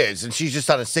all it is, and she's just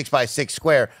on a 6x6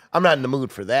 square, I'm not in the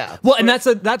mood for that. Well, and that's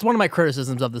one of my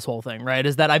criticisms of this whole thing, right?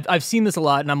 Is that I've seen this a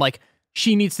lot, and I'm like,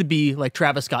 she needs to be like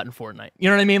Travis Scott in Fortnite. You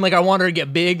know what I mean? Like I want her to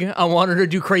get big. I want her to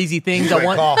do crazy things. I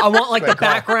want like the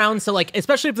background. So like,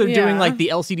 especially if they're doing like the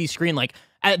LCD screen, like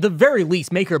at the very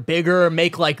least, make her bigger.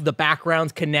 Make like the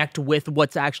backgrounds connect with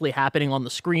what's actually happening on the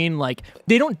screen. Like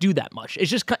they don't do that much. It's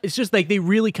just like they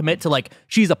really commit to like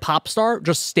she's a pop star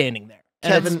just standing there.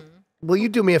 And Kevin, will you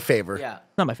do me a favor? Yeah.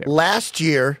 not my favorite. Last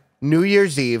year, New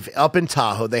Year's Eve, up in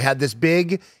Tahoe, they had this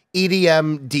big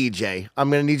EDM DJ. I'm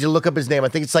gonna need you to look up his name. I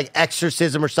think it's like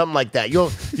Exorcism or something like that. You'll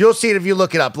see it if you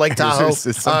look it up. Like Tahoe,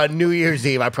 Exorcism. New Year's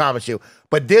Eve. I promise you.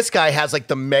 But this guy has like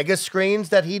the mega screens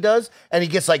that he does, and he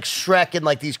gets like Shrek and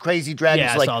like these crazy dragons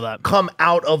Yeah, I like saw that. come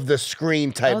out of the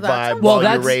screen type Oh, that vibe sounds while Well,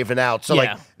 you're that's- raving out. So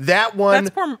yeah. like that one,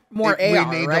 That's more we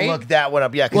AR, need right? to look that one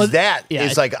up. Yeah, because Well, that yeah,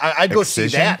 is like I'd go see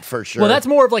Excision? that for sure. Well, that's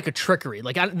more of like a trickery.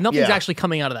 Like nothing's Yeah. actually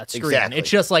coming out of that screen. Exactly. It's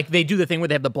just like they do the thing where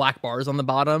they have the black bars on the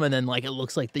bottom, and then like it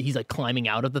looks like he's like climbing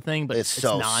out of the thing, but It's it's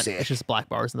so not. sick. It's just black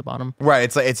bars at the bottom. Right,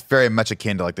 it's very much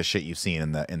akin to like the shit you've seen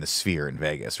in the Sphere in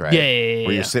Vegas, right? Yeah, yeah, yeah, Where yeah.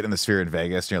 you're sitting in the Sphere in Vegas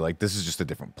Vegas and you're like, this is just a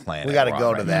different planet. We got to we're go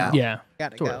on to right that. now. Yeah.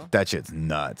 Gotta Sort go. of. That shit's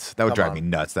nuts. That would Come drive on. me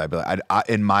nuts. That I'd be like,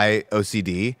 in my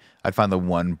OCD, I'd find the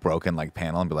one broken like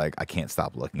panel and be like, I can't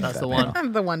stop looking That's at that the one. panel.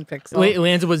 I'm the one pixel.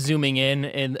 Lanza was zooming in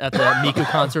at the Miku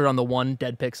concert on the one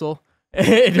dead pixel.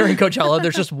 During Coachella,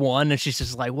 there's just one, and she's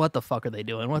just like, "What the fuck are they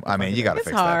doing?" What the I fuck mean, are you they got to It's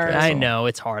fix hard. that. I pixel. know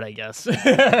it's hard, I guess.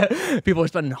 People are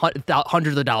spending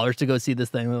hundreds of dollars to go see this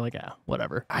thing. They're like, "Ah,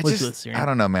 whatever." I Let's do just, this I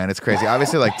don't know, man. It's crazy.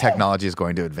 Obviously, like technology is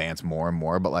going to advance more and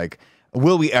more, but like,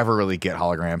 will we ever really get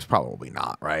holograms? Probably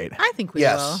not, right? I think we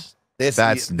Yes. This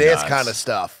That's this nuts. kind of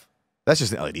stuff. That's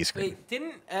just an LED screen. Wait,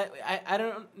 didn't I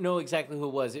don't know exactly who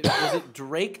it was. Was it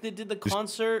Drake that did the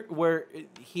concert where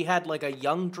he had like a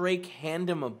young Drake hand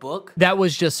him a book? That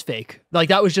was just fake. Like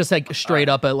that was just like straight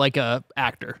up like a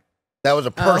actor. That was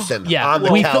a person Yeah, on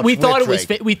the we couch we thought with it was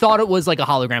Drake. we thought it was like a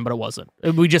hologram, but it wasn't.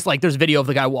 We just like there's video of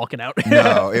the guy walking out.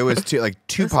 No, it was like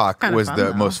Tupac kinda was fun, the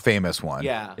though. most famous one.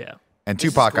 Yeah. yeah. And This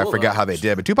is Tupac, I cool, forgot though. how they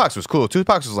did, but Tupac's was cool.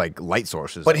 Tupac's was like light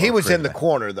sources. But that he were was in the crazy.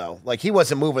 corner though. Like he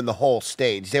wasn't moving the whole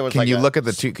stage. There was Can like you a, look at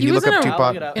the two? Can He you was look in up a- I'll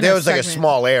Tupac? look it up. In there a was like a segment.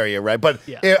 small area, right? But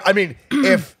Yeah. I mean,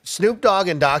 if Snoop Dogg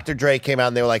and Dr. Dre came out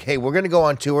and they were like, "Hey, we're gonna go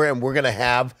on tour and we're gonna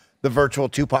have the virtual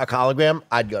Tupac hologram,"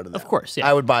 I'd go to that. Of course, yeah.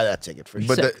 I would buy that ticket for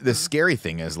sure. But the scary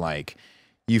thing is like,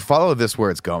 you follow this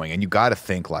where it's going, and you got to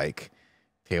think like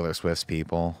Taylor Swift's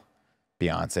people,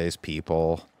 Beyonce's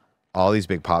people, all these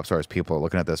big pop stars people are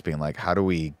looking at this being like, how do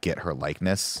we get her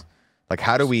likeness? Like,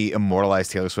 how do we immortalize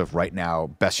Taylor Swift right now,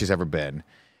 best she's ever been?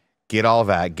 Get all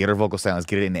that, get her vocal stylings,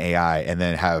 get it in AI, and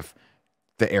then have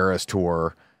the Eras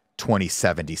Tour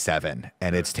 2077,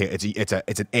 and it's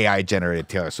an AI generated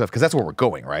Taylor Swift, because that's where we're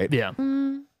going, right? Yeah.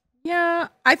 Yeah,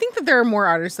 I think that there are more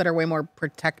artists that are way more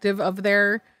protective of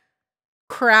their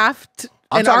craft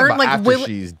I'm and talking aren't about like after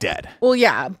she's dead. well,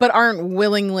 yeah, but aren't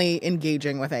willingly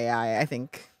engaging with AI. I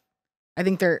think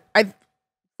they're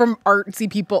from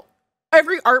artsy people.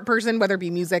 Every art person, whether it be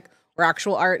music or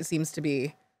actual art, seems to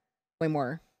be way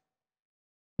more.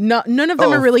 None of them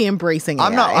Oh, are really embracing AI.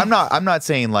 I'm not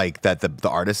saying like that the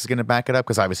artist is going to back it up,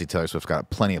 because obviously Taylor Swift's got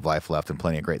plenty of life left and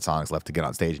plenty of great songs left to get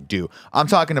on stage and do. I'm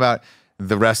talking about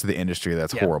the rest of the industry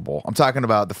that's horrible. I'm talking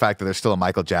about the fact that there's still a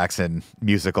Michael Jackson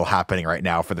musical happening right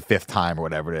now for the 5th time or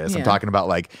whatever it is. I'm Yeah. talking about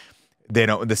like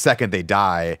the second they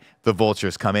die, the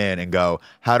vultures come in and go,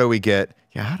 how do we get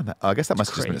how did that, I guess that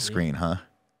must have just been a crazy. screen, huh?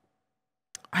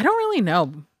 I don't really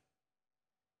know,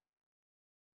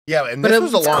 yeah, and but this it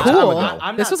was was a long cool. time ago.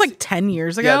 I'm This not was like se- 10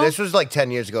 years ago. Yeah, this was like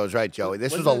 10 years ago. Is right, Joey.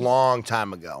 This was a Wasn't it- long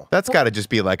time ago. That's got to just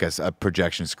be like a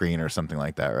projection screen or something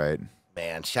like that, right?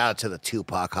 Man, shout out to the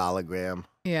Tupac hologram.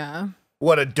 Yeah,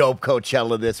 What a dope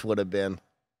Coachella this would have been.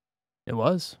 It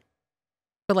was.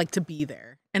 but like to be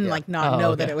there and Yeah. like not Oh,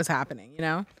 know okay. that it was happening. You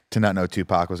know, To not know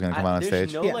Tupac was going to come out on There's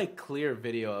stage. no Yeah. like clear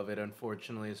video of it,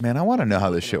 unfortunately. Man, I want to know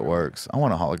how this shit works. I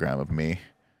want a hologram of me.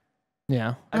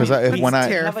 Yeah. 'Cause it's when I- have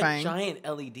a terrifying. giant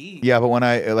LED. Yeah, but when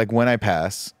I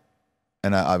pass,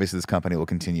 and obviously this company will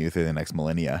continue through the next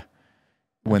millennia.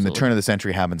 When the Absolutely. turn of the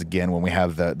century happens again, when we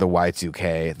have the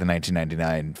Y2K, the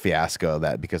 1999 fiasco,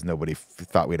 that because nobody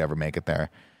thought we'd ever make it there,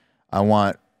 I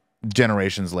want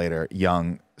generations later,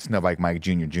 young Snowbike Mike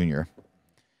Jr.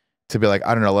 to be like,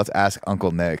 I don't know, let's ask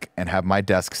Uncle Nick and have my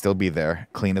desk still be there,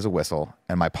 clean as a whistle,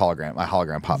 and my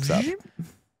hologram pops up,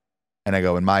 and I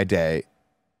go, in my day,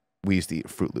 we used to eat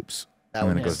Fruit Loops, That and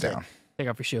then would it be goes sick. down. Take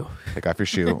off your shoe. Take off your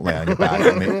shoe, lay on your back.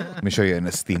 Let me show you an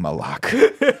Estima lock. do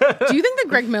you think that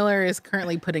Greg Miller is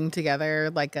currently putting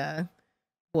together like a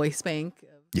voice bank? Of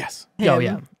Yes. Oh him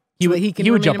yeah. so that he can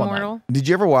would remain jump on that. immortal? Did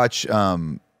you ever watch? It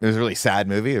was a really sad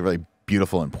movie, a really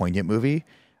beautiful and poignant movie.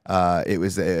 It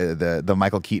was the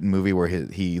Michael Keaton movie where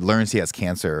he learns he has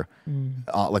cancer,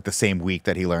 like the same week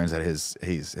that he learns that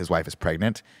his wife is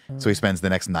pregnant. So he spends the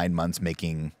next 9 months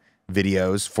making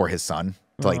videos for his son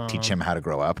to like teach him how to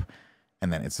grow up.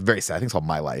 And then it's very sad. I think it's called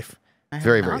My Life.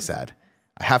 Very, very sad.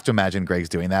 I have to imagine Greg's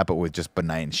doing that, but with just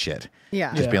benign shit.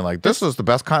 Yeah. Just being like, this is the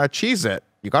best kind of Cheez-It.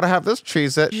 You got to have this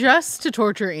Cheez-It. Just to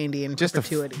torture Andy in Just to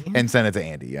perpetuity. and send it to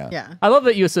Andy. Yeah. Yeah. I love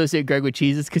that you associate Greg with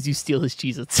Cheez-Its because you steal his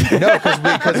Cheez-Its. No,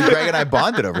 because Greg and I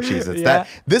bonded over Cheez-Its. Yeah. That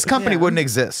this company Yeah. wouldn't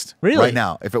exist Really? right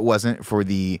now if it wasn't for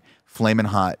the Flamin'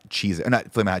 Hot Cheez-It,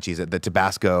 not Flamin' Hot Cheez-It, the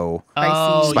Tabasco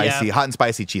Oh, spicy, yeah. hot and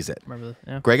spicy Cheez-It. Remember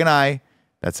that? Yeah. Greg and I,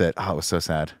 that's it. Oh, it was so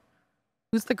sad.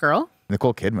 Who's the girl?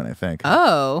 Nicole Kidman, I think.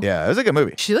 Oh. Yeah, it was a good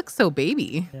movie. She looks so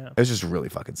baby. It was just really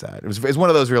fucking sad. It's one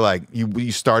of those where you're like,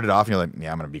 you started off and you're like,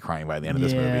 yeah, I'm gonna be crying by the end of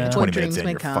this movie. Yeah. And What 20 minutes dreams in,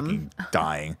 may you're come. fucking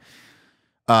dying.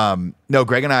 No,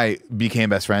 Greg and I became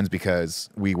best friends because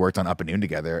we worked on Up and Noon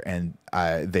together, and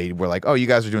they were like, "Oh, you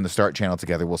guys are doing the Start channel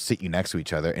together. We'll sit you next to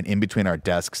each other." And in between our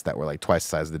desks that were like twice the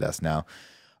size of the desk now,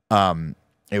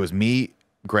 it was me,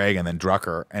 Greg and then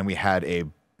Drucker, and we had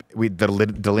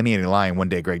the delineating line. One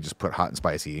day, Greg just put hot and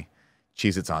spicy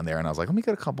Cheez-Its on there, and I was like, let me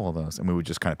get a couple of those, and we would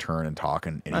just kind of turn and talk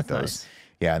and eat those. Nice.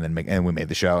 Yeah, and then we made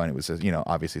the show, and it was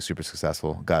obviously super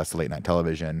successful. Got us to late night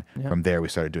television. Yep. From there, we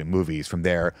started doing movies. From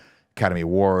there, Academy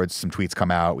Awards. Some tweets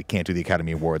come out. We can't do the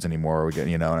Academy Awards anymore. We get,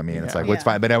 you know what I mean? Yeah. It's like, well, it's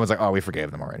fine. But everyone's like, oh, we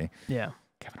forgave them already. Yeah.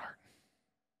 Kevin Hart.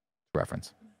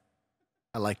 Reference.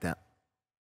 I like that.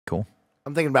 Cool.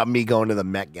 I'm thinking about me going to the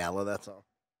Met Gala. That's all.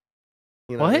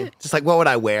 You know What? I mean? Just like, what would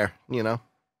I wear? You know,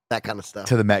 that kind of stuff.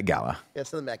 To the Met Gala. Yeah,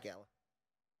 to the Met Gala.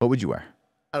 What would you wear?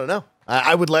 I don't know.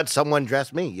 I would let someone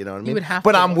dress me. You know what I mean? would have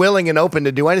but to. I'm willing and open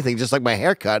to do anything. Just like my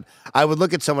haircut, I would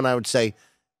look at someone. I would say,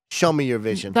 "Show me your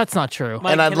vision." That's not true.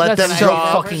 Mike, and I'd can let I- them can I so be that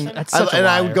draw. fucking. person? That's such a And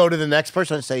I liar. would go to the next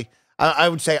person and say, I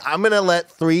would say, I'm going to let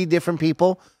 3 different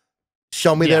people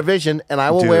show me Yeah. their vision, and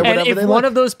I will Dude. wear And whatever if they one like.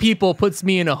 of those people puts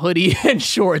me in a hoodie and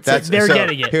shorts, like, they're so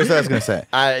getting it. Here's what I was gonna say.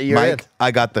 You're Mike, in.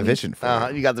 I got the vision for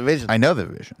you. You got the vision. I know the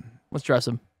vision. Let's dress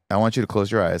him. I want you to close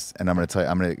your eyes, and I'm going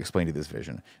to explain to you this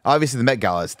vision. Obviously, the Met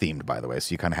Gala is themed, by the way,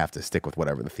 so you kind of have to stick with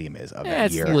whatever the theme is of that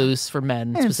It's year. loose for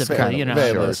men It's specifically. fair. You know,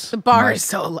 Very Sure. loose. The bar Mike, is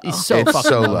so low. he's so It's fucking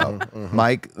so low. low.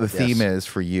 Mike, the theme Yes. is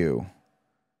for you,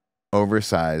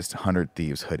 oversized 100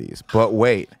 Thieves hoodies. But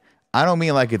wait, I don't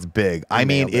mean like it's big. I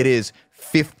mean nailed it. it is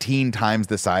 15 times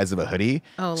the size of a hoodie.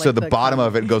 Oh, so like the the bottom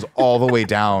of it goes all the way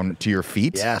down to your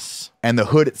feet. Yes. And the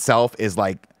hood itself is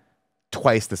like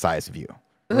twice the size of you.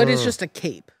 The hood is just a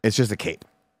cape. It's just a cape.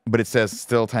 But it says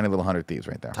still tiny little 100 Thieves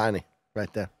right there. Tiny.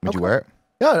 Right there. Would you wear it?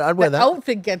 Yeah, I'd wear The that.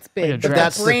 outfit gets Like a big, but dress.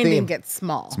 That's the the branding theme. gets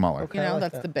small. Smaller. You know, like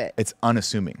that's that. the bit. It's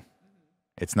unassuming.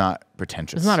 It's not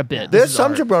pretentious. It's not a bit. There's This is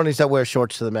some art. jabronis that wear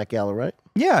shorts to the Met Gala, right?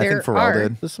 Yeah, I There think Pharrell are.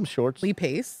 did. There's some shorts. Lee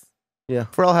Pace.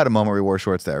 Pharrell had a moment where he wore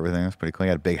shorts to everything. It was pretty cool. He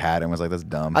had a big hat and was like, that's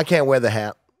dumb. I can't wear the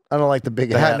hat. I don't like the big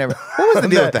The hat. hat never. What was the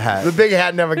deal with the hat? The big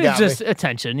hat never It's got just me.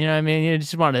 attention. You know what I mean? You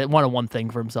just wanted one thing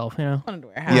for himself. You know, Wanted to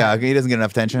wear a hat. Yeah, he doesn't get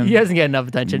enough attention. he doesn't get enough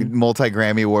attention.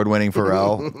 Multi-Grammy award-winning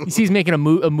Pharrell. He sees making a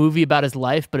movie about his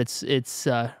life, but it's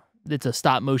a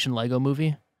stop motion Lego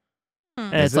movie,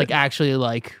 and Is it's like it? actually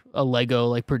like a Lego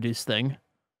like produced thing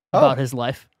Oh. about his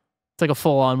life. It's like a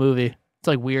full on movie. It's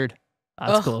like weird.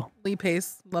 That's Ugh, cool. Lee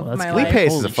Pace. Love Well, of that's my cool. Lee life.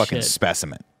 Pace is a Holy fucking shit.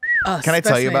 specimen. Can I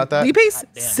tell you Specimen. about that? Lee Pace,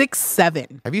 damn.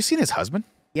 6'7". Have you seen his husband?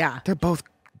 Yeah. They're both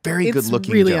very It's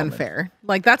good-looking really gentlemen. unfair.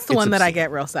 Like, that's the It's one that I obscene.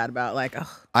 get real sad about. Like, ugh,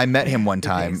 I met him one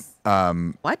time.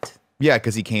 Pace. What? Yeah,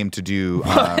 because he came to do.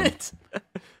 What?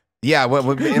 Yeah, in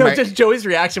No, my- just Joey's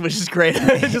reaction was just great.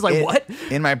 It's just like in- what?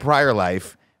 In my prior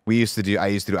life, I used to do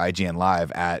IGN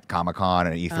Live at Comic-Con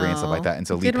and E3 and stuff like that. And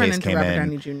so Lee Did run Pace into came Robert in.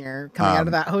 Downey Jr. coming out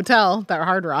of that hotel, that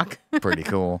Hard Rock. Pretty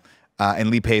cool.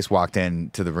 And Lee Pace walked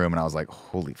into the room, and I was like,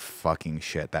 "Holy fucking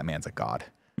shit, that man's a god."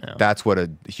 Yeah. That's what a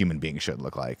human being should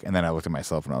look like. And then I looked at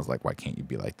myself, and I was like, "Why can't you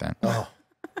be like that?" Oh.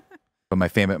 But my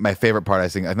favorite part, I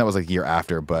think that was like a year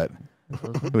after. But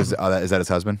is that his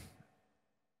husband?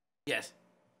 Yes.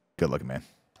 Good looking man.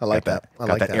 I like Got that. I Got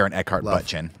like that that. Aaron Eckhart Love. butt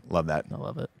chin. Love that. I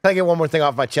love it. Can I get one more thing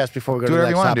off my chest before we go Do to the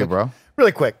whatever next you want to topic? do, bro.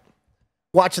 Really quick.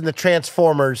 Watching the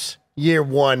Transformers Year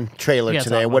 1 trailer Yeah,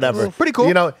 today, talk about whatever. this. Pretty cool.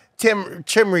 You know, Tim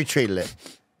retweeted it.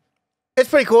 It's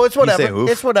pretty cool. It's whatever. say oof?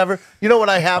 It's whatever. You know what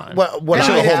I have? What They I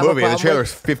show the have whole a movie. The problem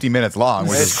trailer's with? 50 minutes long,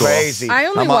 which It's is cool. crazy. I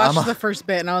only I'm a- watched I'm a- the first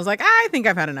bit, and I was like, I think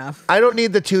I've had enough. I don't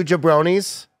need the two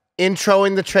jabronis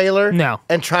introing the trailer No.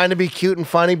 and trying to be cute and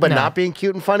funny, but No. not being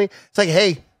cute and funny. It's like,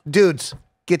 hey, dudes,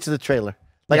 get to the trailer.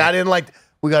 Like, I didn't like,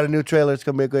 we got a new trailer. It's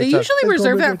going to be a great They time. usually It's gonna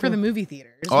reserve be a that great for the time. movie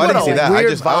theaters. Oh, I didn't What see a that. I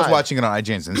weird was vibe. watching it on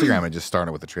IGN's Instagram and it just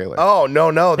started with the trailer. Oh,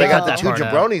 no. They They got cut the that two part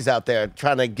out. jabronis out there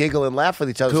trying to giggle and laugh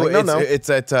with each other. Who- It's like, no. It's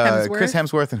at Chris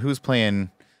Hemsworth? Hemsworth and who's playing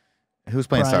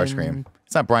Brian- Starscream?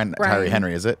 It's not Brian Tyree Brian-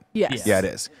 Henry, is it? Yes. Yeah, it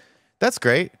is. That's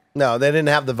great. No, they didn't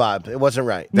have the vibe. It wasn't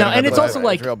right. No, They didn't and have it's the also vibe.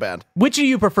 like, It's real bad. which do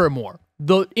you prefer more?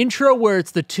 The intro where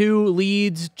it's the two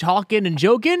leads talking and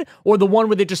joking, or the one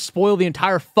where they just spoil the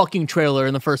entire fucking trailer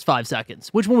in the first 5 seconds?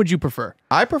 Which one would you prefer?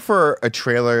 I prefer a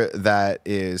trailer that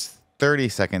is 30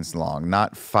 seconds long,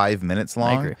 not 5 minutes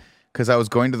long. agree. Because I was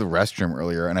going to the restroom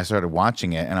earlier and I started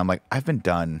watching it and I'm like, I've been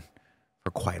done for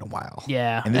quite a while.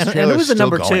 Yeah. And this And trailer it was is the still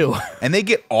number going. 2. And they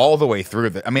get all the way through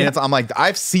it. I mean, I'm like,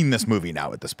 I've seen this movie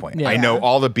now at this point. Yeah. I know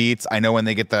all the beats. I know when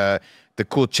they get the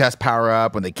cool chest power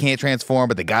up, when they can't transform,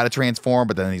 but they got to transform.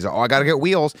 But then he's like, oh, I got to get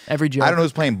wheels. Every joke. I don't know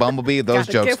who's playing Bumblebee. Those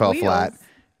Gotta jokes get fell wheels. flat. I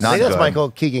Not think that's good. Michael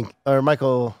Keegan, or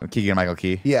Michael. Keegan Michael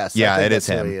Key. Yes. I Yeah, think it is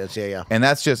that's who him. he is. Yeah. And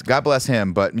that's just God bless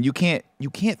him, but you can't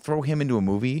throw him into a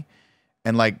movie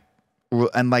and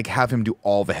have him do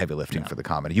all the heavy lifting for the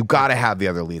comedy. You got to have the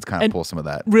other leads kind of And- pull some of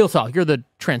that. Real talk, you're the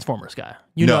Transformers guy.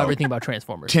 You know No. everything about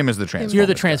Transformers. Tim is the Transformers. You're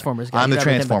the Transformers guy. I'm You the know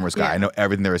everything Transformers about- guy. I know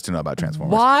everything there is to know about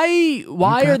Transformers. Why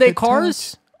got are they the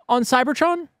cars on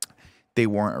Cybertron? They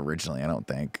weren't originally, I don't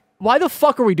think. Why the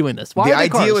fuck are we doing this? Why The are they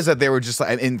idea cars? was that they were just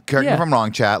like, and correct me if I'm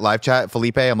wrong, chat, live chat,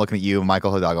 Felipe, I'm looking at you,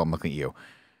 Michael Hidalgo, I'm looking at you,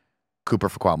 Cooper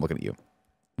Fuqua, I'm looking at you.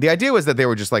 The idea was that they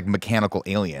were just like mechanical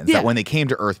aliens that when they came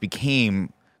to Earth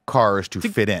became cars to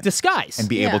fit in. Disguise. And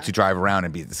be able to drive around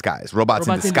and be disguised. Robots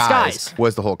in Robots in disguise disguise.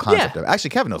 was the whole concept of it. Actually,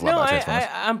 Kevin knows a lot about Transformers.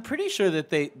 I'm pretty sure that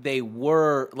they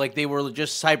were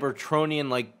just Cybertronian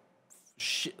like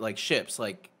ships,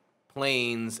 like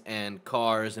planes and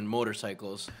cars and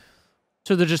motorcycles.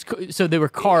 So they were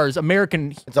cars,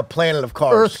 American It's a planet of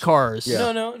cars. Earth cars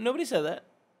No, nobody said that.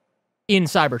 in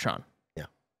Cybertron.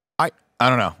 I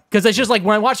don't know. Because it's just like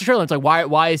when I watch the trailer, it's like,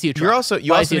 why is he a truck?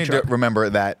 You also need to remember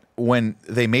that when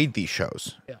they made these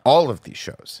shows, all of these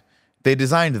shows, they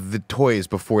designed the toys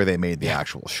before they made the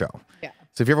actual show. Yeah.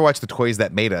 So if you ever watch The Toys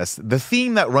That Made Us, the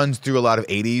theme that runs through a lot of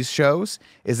 80s shows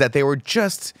is that they were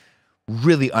just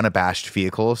really unabashed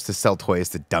vehicles to sell toys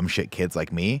to dumb shit kids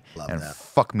like me.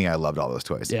 Fuck me, I loved all those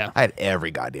toys. Yeah. I had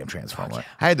every goddamn Transformer.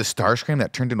 I had the Starscream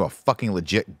that turned into a fucking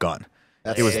legit gun.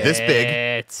 It was this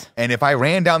big, and if I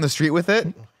ran down the street with it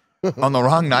on the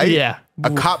wrong night,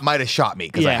 a cop might have shot me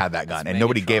because I had that gun, and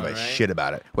nobody gave a shit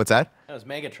about it. What's that? That was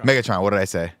Megatron. Megatron. What did I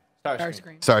say?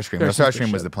 Starscream. Starscream. No,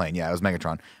 Starscream was the plane. Yeah, it was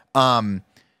Megatron.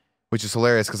 Which is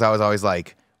hilarious because I was always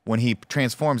like, when he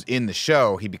transforms in the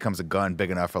show, he becomes a gun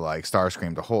big enough for like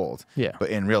Starscream to hold. Yeah.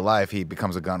 But in real life, he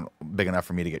becomes a gun big enough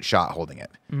for me to get shot holding it.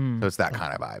 So it's that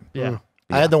kind of vibe. Yeah.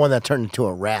 I had the one that turned into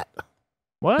a rat.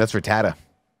 What? That's Rattata.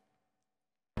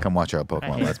 Come watch our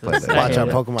Pokemon Let's Play. Watch our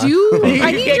Pokemon.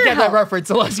 I can't get that reference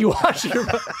unless you watch your.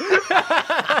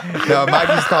 No, Mike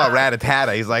used to call it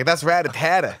Rattata. He's like, that's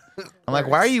Rattata. I'm like,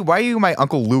 why are you my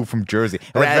Uncle Lou from Jersey?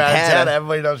 Rattata.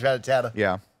 Everybody knows Rattata.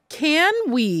 Yeah. Can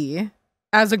we,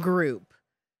 as a group,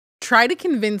 try to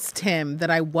convince Tim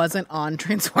that I wasn't on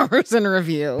Transformers in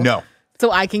review? No. So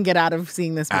I can get out of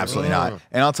seeing this movie? Absolutely not.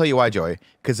 And I'll tell you why, Joey.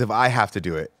 Because if I have to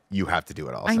do it, you have to do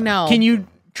it also. I know. Can you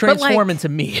transform like- into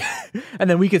me, and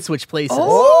then we could switch places?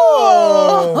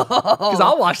 Oh! Because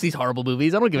I'll watch these horrible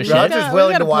movies. I don't give a shit. Roger's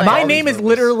willing to watch. My all name these is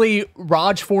movies. literally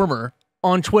Raj Former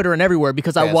on Twitter and everywhere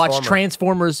because I watched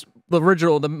Transformer. Transformers, the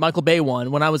original, the Michael Bay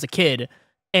one, when I was a kid.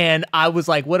 And I was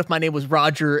like, what if my name was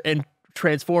Roger and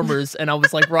Transformers and I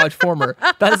was like Raj Former?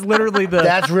 That is literally the.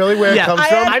 That's really where it comes I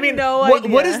from. had I mean, no what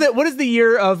idea. is the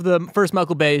year of the first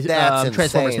Michael Bay That's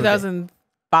Transformers insane. movie?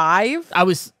 2005? I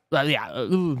was, no,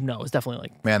 it was definitely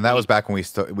like. Man, that was back when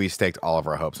we staked all of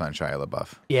our hopes on Shia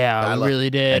LaBeouf. Yeah, I really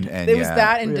did. And It was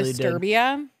that and really did.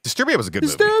 Disturbia. Disturbia was a good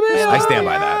movie. Disturbia! I stand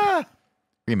by that.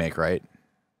 Remake, right?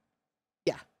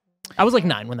 I was like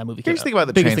 9 when that movie came Here's out. the thing about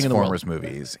the Biggest thing in the world. Transformers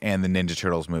movies and the Ninja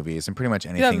Turtles movies and pretty much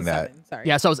anything that 2007, sorry.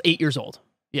 Yeah, so I was 8 years old.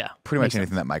 Yeah. pretty much Makes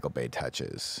anything that Michael Bay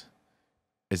touches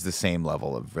is the same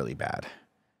level of really bad.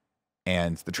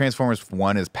 And the Transformers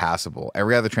 1 is passable.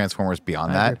 Every other Transformers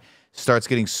beyond that starts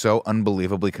getting so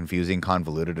unbelievably confusing,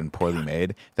 convoluted, and poorly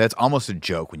made that it's almost a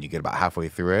joke when you get about halfway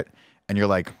through it and you're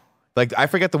like I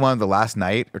forget the one, The Last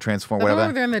Night or Transform, The one whatever.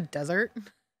 where they're in the desert.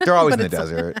 They're always in But the it's-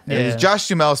 desert. Yeah. And Josh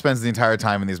Duhamel spends the entire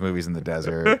time in these movies in the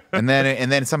desert, and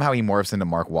then somehow he morphs into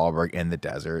Mark Wahlberg in the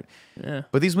desert. Yeah.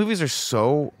 But these movies are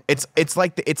so it's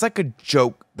like a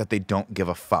joke that they don't give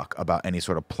a fuck about any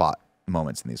sort of plot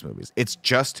moments in these movies. It's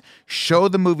just show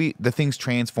the things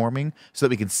transforming so that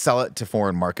we can sell it to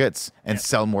foreign markets and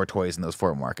sell more toys in those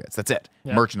foreign markets. That's it.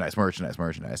 Yeah. Merchandise. all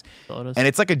it is. And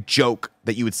it's like a joke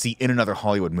that you would see in another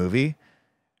Hollywood movie.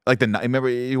 Like remember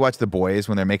you watch The Boys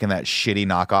when they're making that shitty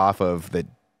knockoff of the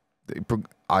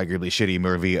arguably shitty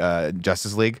movie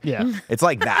Justice League. Yeah. It's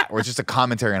like that, where it's just a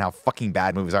commentary on how fucking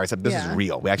bad movies are. Except this is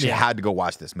real. We actually had to go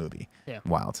watch this movie. Yeah.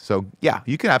 Wild. So yeah,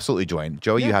 you can absolutely join.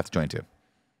 Joey, you have to join too.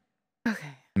 Okay.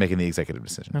 Making the executive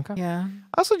decision. Okay. Yeah.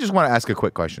 I also just want to ask a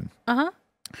quick question. Uh-huh.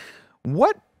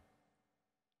 What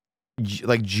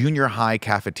like junior high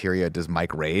cafeteria does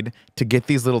Mike raid to get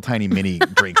these little tiny mini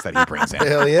drinks that he brings in?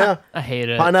 Hell yeah. I hate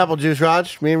it. Pineapple juice,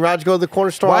 Raj. Me and Raj go to the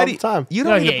corner store all the time. You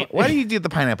don't No, need yeah. why do you do the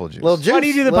pineapple juice? Little juice. Why do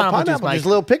you do the little pineapple juice, Mike? Just a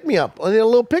little pick me up. A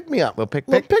little pick me up. Little pick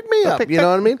me up. pick, You know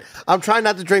what I mean? I'm trying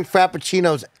not to drink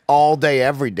frappuccinos all day,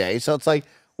 every day. So it's like,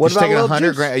 what You're just about taking a little 100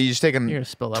 juice? grams. You're just taking You're gonna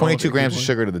spill that all 22 over grams of people.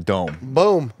 sugar to the dome.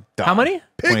 Boom. Done. How many?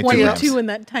 22 22 grams. in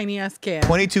that tiny ass can.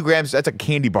 22 grams. That's a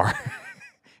candy bar.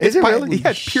 Is it really?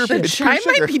 Yeah, it's pure, The it's pure chai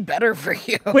sugar. might be better for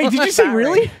you. Wait, did you say That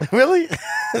really? way. Really?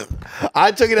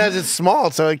 I took it as it's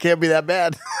small, so it can't be that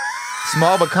bad.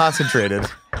 Small but concentrated.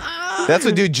 That's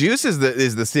what, dude. Juice is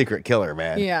the secret killer,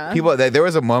 man. Yeah. People. There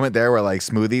was a moment there where like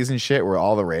smoothies and shit were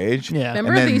all the rage. Yeah. Remember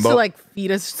And then they used to like feed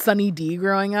us Sunny D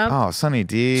growing up? Oh, Sunny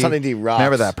D. Sunny D rocks.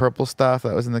 Remember that purple stuff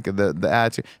that was in the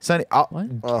ad too? Sunny. What?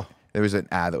 Oh, there was an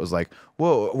ad that was like,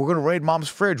 "Whoa, we're gonna raid mom's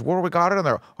fridge. What do we got in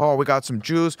there? Oh, we got some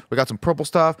juice. We got some purple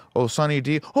stuff. Oh, Sunny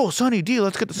D. Oh, Sunny D.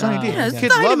 Let's get the Sunny D. Yeah, it's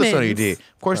Kids love the Sunny vitamins. D.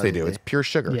 Of course they do. It's pure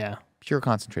sugar. Yeah. Pure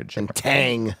concentrated sugar. And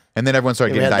Tang. And then everyone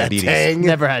started You getting had that diabetes. Tang.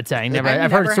 Never had Tang. Never. I've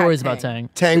I've heard never stories had about Tang. Tang.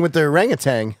 Tang with the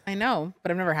orangutan. I know,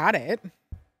 but I've never had it.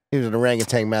 He was an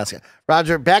orangutan mascot.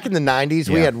 Roger, back in the 90s,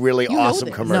 we Yeah. had really You know awesome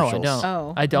this. commercials. No, I don't.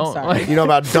 Oh, I I'm don't. sorry. You know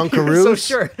about Dunkaroos? so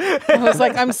sure. I was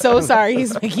like, I'm so sorry.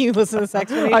 He's making you listen to this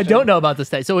explanation. I don't know about this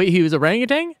Tang. So he was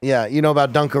orangutan? Yeah, you know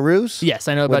about Dunkaroos? Yes,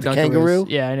 I know With about the Dunkaroos. kangaroo?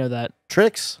 Yeah, I know that.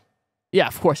 Tricks? Yeah,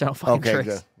 of course I don't fucking Okay, tricks.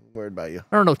 good. Worried about you.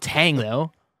 I don't know Tang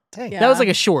though. Tang. Yeah. That was like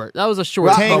a short. That was a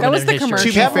short. Tang- moment That was in the history. commercial. To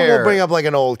be Kevin fair- will bring up like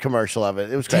an old commercial of it.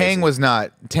 It was crazy.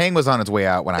 Tang was on its way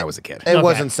out when I was a kid. It Okay.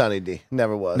 wasn't Sunny D.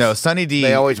 Never was. No, Sunny D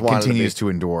They always wanted to continues be. to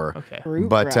endure. Okay. Fruit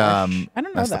But Rush. I don't know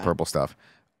that's that. the purple stuff.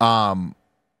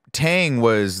 Tang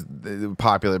was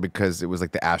popular because it was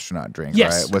like the astronaut drink,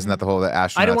 Yes. right? Wasn't that the whole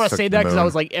astronauts? I didn't want to took say the that because I moon?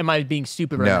 was like, am I being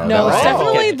stupid right No, now? No, that it's was-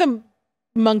 definitely okay. the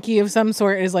monkey of some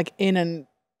sort is like in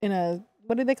a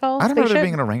what do they call? I don't remember there Spaceship?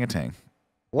 being an orangutan.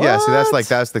 Yeah, so What?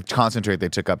 that's the concentrate they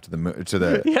took up to the moon, to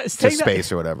the Yes, to take that-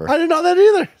 space or whatever. I didn't know that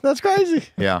either. That's crazy.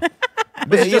 Yeah,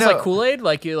 Was it You just know, like Kool-Aid?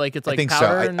 Like it's I like think so.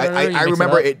 powder and whatever, you I mix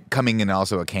remember up? it coming in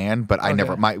also a can, but I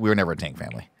never. Okay. We were never a Tang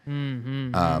family.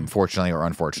 Mm-hmm. Fortunately or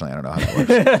unfortunately, I don't know how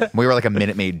that works. We were like a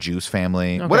Minute Maid juice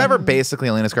family. Whatever basically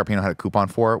Elena Scarpino had a coupon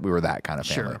for, we were that kind of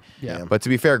family. Sure. Yeah. But to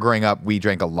be fair, growing up, we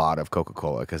drank a lot of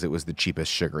Coca-Cola because it was the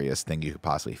cheapest, sugariest thing you could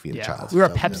possibly feed a Yeah. child. We were a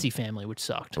Pepsi family, which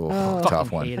sucked. Oof, Oh. tough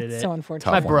Fucking one. hated it. So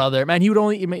unfortunate. My Tough one. brother, man, we would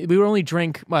only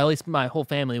drink. Well, at least my whole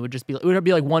family would just be. It would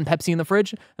be like one Pepsi in the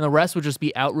fridge, and the rest would just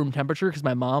be out room temperature because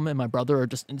my mom and my brother are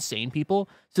just insane people.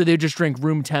 So they would just drink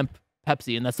room temp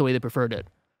Pepsi, and that's the way they preferred it.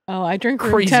 Oh, I drink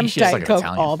room Crazy temp shit. Diet Like an Coke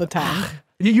Italian. all the time.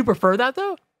 You prefer that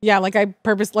though? Yeah, like I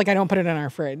don't put it in our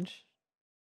fridge.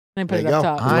 I put There it you up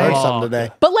go. top. I learned Oh, something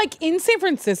today. But like in San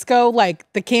Francisco, like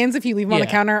the cans, if you leave them on the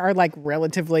Yeah. counter, are like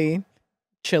relatively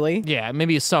chilly. Yeah,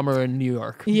 maybe a summer in New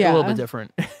York. A Yeah. little bit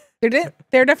different.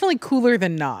 They're definitely cooler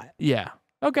than not. Yeah.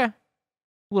 Okay. A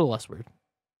little less weird.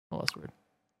 A little less weird.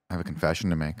 I have a confession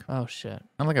to make. Oh shit. I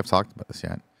don't think I've talked about this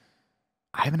yet.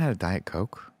 I haven't had a Diet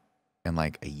Coke in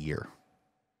like a year.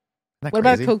 Isn't that What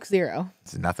about crazy? Coke Zero?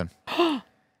 It's nothing.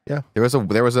 Yeah. There was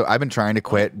a. I've been trying to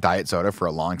quit diet soda for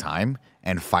a long time,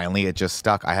 and finally it just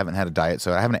stuck. I haven't had a diet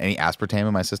soda. I haven't had any aspartame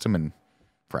in my system in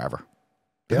forever.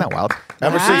 Isn't that wild?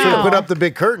 Ever since we Wow. put up the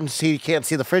big curtains, he can't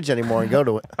see the fridge anymore and go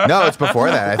to it. No, it's before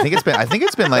that. I think it's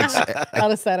been like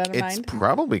Out of sight, out of it's mind.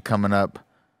 probably coming up.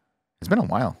 It's been a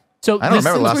while. So I don't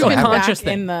remember the last is time I a had conscious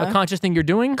back in thing. the- A conscious thing you're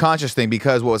doing? Conscious thing,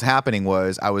 because what was happening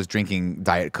was I was drinking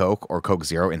Diet Coke or Coke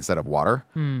Zero instead of water,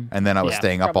 and then I was Yeah,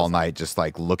 staying up all troublesome. night just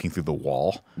like looking through the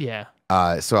wall. Yeah.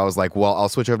 So I was like, well, I'll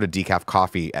switch over to decaf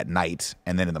coffee at night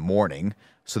and then in the morning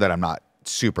so that I'm not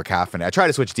super caffeinated. I tried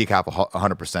to switch decaf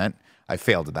 100%. I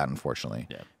failed at that, unfortunately.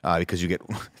 Yeah. Because you get,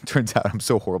 turns out I'm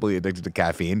so horribly addicted to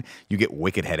caffeine, you get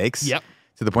wicked headaches. Yep.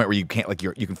 To the point where you can't, like,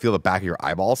 you can feel the back of your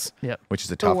eyeballs. Yep. Which is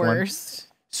a The tough one. worst.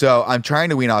 So I'm trying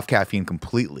to wean off caffeine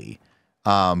completely.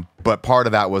 But part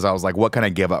of that was I was like, what can I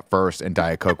give up first? And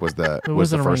Diet Coke was the Who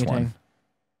was the an first orangutan?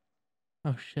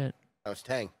 one. Oh shit. That was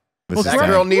Tang. This Well, is That Tang.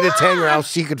 girl needed Tang or else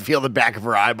she could feel the back of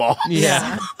her eyeball.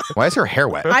 Yeah. Why is her hair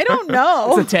wet? I don't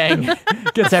know. It's a tang.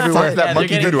 Gets everywhere. Fuck that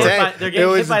monkey they're getting doodle. hit by, they're It getting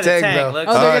was hit by the the tank, tank. though. Look,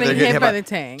 Oh, they're they're getting getting hit hit by by- the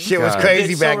tang. Shit was God.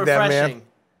 crazy it's so back then, man. refreshing.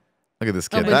 Look at this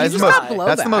Oh, kid. but That you is just the most, got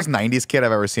that's the blowback. most 90s kid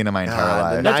I've ever seen in my entire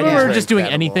God, the life. That's when we 90s were were just doing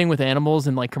incredible. anything with animals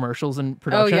and like commercials and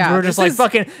productions. yeah, we were just this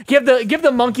like, is- fucking give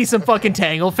the monkey some fucking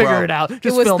tang. He'll figure Bro. it out. It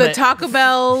Just was film the it. Taco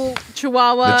Bell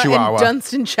Chihuahua, The Chihuahua. and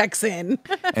Dunstan checks in.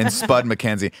 And Spud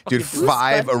McKenzie. Dude, Who's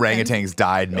 5 Spud orangutans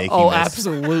died making Oh, this.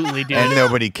 absolutely, dude. And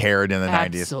nobody cared in the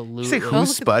 90s. Absolutely. You say, Oh, who's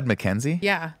look Spud McKenzie?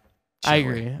 Yeah. I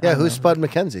agree. Yeah, who's Spud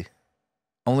McKenzie?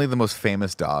 Only the most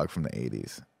famous dog from the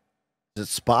 80s. Is it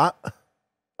Spot?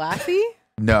 Lassie?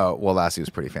 No, well, Lassie was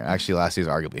pretty famous. Actually, Lassie was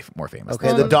arguably more famous. Okay,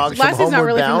 than the Spud dog McKenzie. from Lassie's not Homeward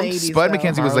really from Bound? the 80s. Spud though.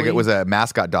 McKenzie was like it Harley? was a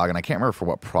mascot dog, and I can't remember for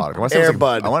what product. I want to say Air it was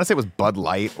Bud. I want to say it was Bud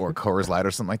Light or Coors Light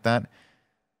or something like that.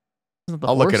 Isn't it the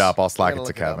I'll look it horse? up. I'll slack Gotta it to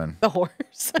look it up. Kevin. The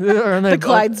horse. Or The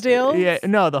Clydesdales? Yeah,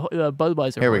 no, the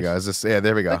Budweiser. Here we horse. go. Is this? Yeah,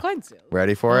 there we The go. Clydesdales.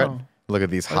 Ready for it? Oh. Look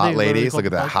at these Are hot they literally ladies. Look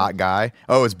at called that Budweiser? hot guy.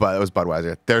 Oh, it was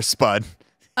Budweiser. There's Spud.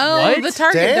 Oh, What? the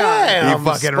Target dog. Damn. He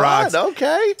fucking Spud, rocks.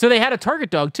 Okay. So they had a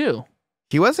Target dog too.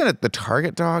 He wasn't at the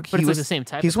Target dog. But he it's like was the same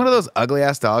type He's of one of those ugly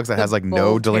ass dogs that The has like no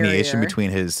bull delineation terrier. between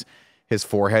his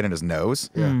forehead and his nose.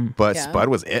 Mm. But Yeah. Spud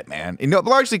was it, man. You know,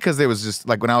 largely because there was just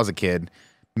like when I was a kid,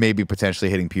 maybe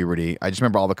potentially hitting puberty. I just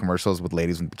remember all the commercials with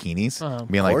ladies in bikinis Oh.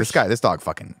 being like, course. this dog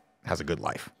fucking has a good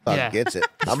life. Fuck Yeah. gets it.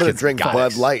 I'm gonna kid's drink got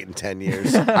Bud it. Light in 10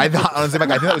 years. I thought honestly, like,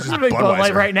 I think that was just Big Bud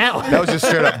Light Budweiser right now. That was just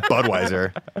straight up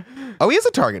Budweiser. Oh, he is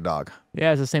a Target dog.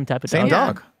 Yeah, it's the same type of Same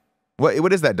dog. dog.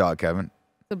 What is that dog, Kevin?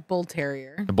 The bull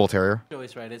terrier. The bull terrier.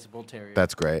 Joey's right. It's a bull terrier.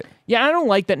 That's great. Yeah, I don't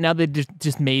like that now they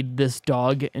just made this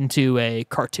dog into a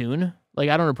cartoon. Like,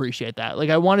 I don't appreciate that. Like,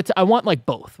 I want like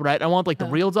both, right? I want like the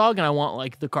real dog and I want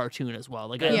like the cartoon as well.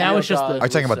 Like now it's just Are you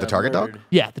talking about the Target dog?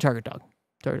 the Target dog.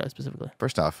 Target dog specifically.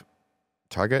 First off,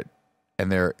 Target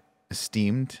and their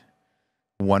esteemed,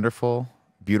 wonderful,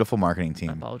 beautiful marketing I team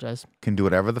apologize. can do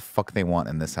whatever the fuck they want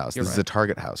in this house. You're This is right. a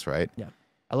Target house, right? Yeah.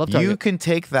 I love Target. You can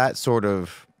take that sort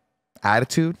of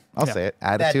attitude, I'll say it,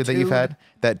 attitude that you've had,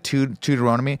 that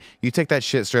Deuteronomy, you take that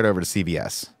shit straight over to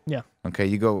CVS. Yeah. Okay,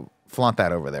 you go flaunt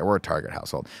that over there. We're a Target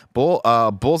household.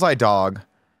 Bullseye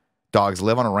dogs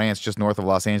live on a ranch just north of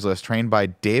Los Angeles, trained by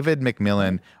David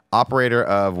McMillan, operator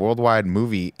of Worldwide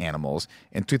Movie Animals.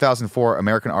 In 2004,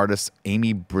 American artist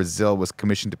Amy Brazil was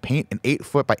commissioned to paint an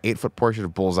 8-foot by 8-foot portrait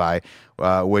of Bullseye,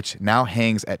 which now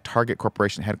hangs at Target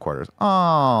Corporation headquarters.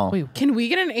 Oh, Wait, Can we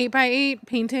get an 8x8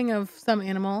 painting of some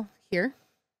animal here?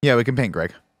 yeah, we can paint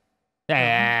Greg.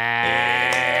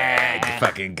 ah. You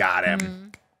fucking got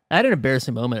him. I had an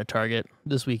embarrassing moment at Target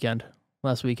last weekend.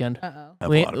 Uh-oh.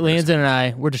 Landon and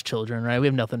I, we're just children, right? We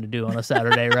have nothing to do on a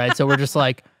Saturday, right? So we're just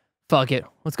like, fuck it.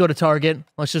 Let's go to Target.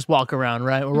 Let's just walk around,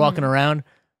 right? We're walking around.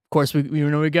 Of course, you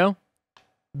know where we go?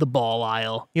 The ball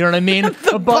aisle. You know what I mean?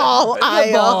 the ball aisle.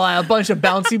 The ball aisle. A bunch of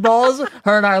bouncy balls.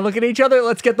 Her and I are looking at each other.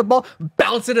 Let's get the ball.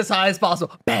 Bounce it as high as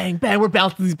possible. Bang, bang. We're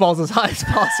bouncing these balls as high as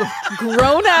possible.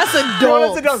 Grown-ass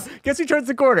adults. Guess who turns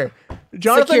the corner?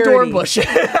 Jonathan Security. Dornbush.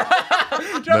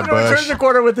 Jonathan Dornbush turns the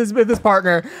corner with his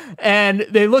partner, and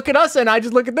they look at us, and I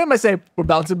just look at them. I say, "We're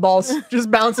bouncing balls, just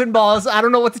bouncing balls." I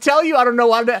don't know what to tell you. I don't know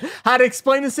how to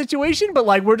explain the situation, but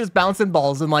like we're just bouncing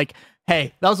balls, and like,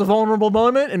 hey, that was a vulnerable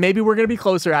moment, and maybe we're gonna be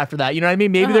closer after that. You know what I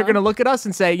mean? Maybe they're gonna look at us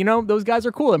and say, you know, those guys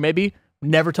are cool, and maybe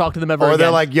never talk to them ever Or again.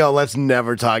 they're like, yo, let's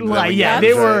never talk to them Like, again. yeah,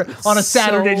 they were on a So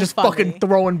Saturday just funny. fucking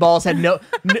throwing balls. Had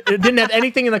didn't have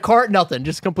anything in the cart, nothing.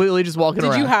 Just completely just walking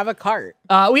Did around. you have a cart?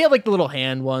 We had like the little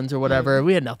hand ones or whatever.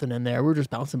 We had nothing in there. We were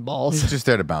just bouncing balls. Just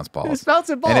there to bounce balls. Just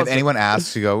bouncing balls. And if anyone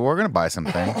asks, you go, we're going to buy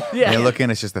something. Yeah. And you look in,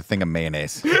 it's just a thing of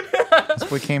mayonnaise. That's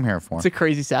what we came here for. It's a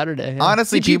crazy Saturday. Yeah.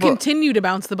 Honestly, Did you people. continue to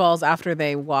bounce the balls after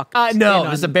they walked? No, in it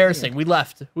was on- embarrassing. We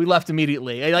left. We left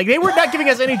immediately. Like they were not giving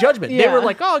us any judgment. They Yeah. were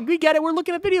like, "Oh, we get it. We're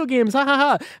looking at video games." Ha ha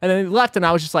ha. And then they left, and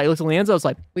I was just like, looked at Leanza. I was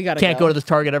like, We gotta can't go. go to this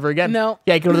Target ever again. No.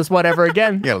 Can't go to this one ever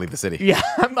again. You got to leave the city. Yeah,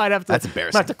 I might have to. That's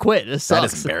embarrassing. I might have to quit. This That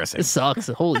sucks. is embarrassing. This sucks.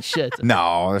 Holy shit.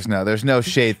 No, there's no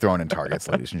shade thrown in Targets,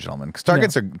 ladies and gentlemen. Because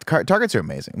Targets are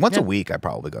amazing. Once a week, I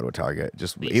probably go to a Target.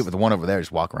 Just eat with the one over there.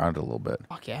 Just walk around it a little bit.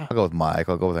 Fuck yeah. I'll go with Mike.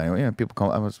 I'll go with anyone. You know, people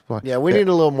come. Yeah, we need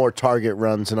a little more Target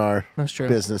runs in our That's true.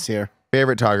 business here.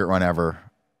 Favorite Target run ever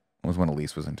was when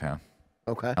Elise was in town.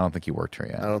 Okay. I don't think you worked here I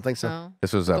yet. don't think so. Oh.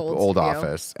 This was an The old old studio.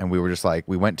 office, and we were just like,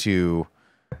 we went to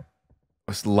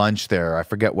lunch there. I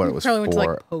forget what it was Probably went to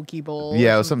for. like Poke Bowl.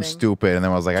 Yeah, or it was something something. stupid. And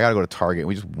then I was like, I gotta go to Target.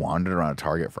 We just wandered around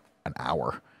Target for an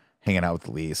hour, hanging out with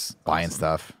Elise, buying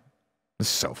stuff. It was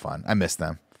so fun. I miss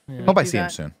them. Hope I do see him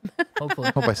that. soon.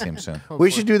 Hopefully. Hope I see him soon. We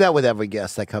should do that with every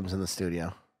guest that comes in the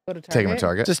studio. Go to Take him to Target.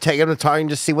 Target. Just take them to Target and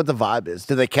just see what the vibe is.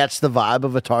 Do they catch the vibe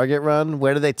of a Target run?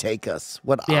 Where do they take us?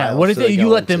 What Yeah. aisles What if do they you go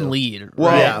let them into? lead?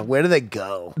 Well, right? Yeah, where do they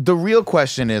go? The real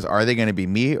question is, are they going to be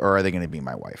me or are they going to be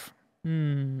my wife?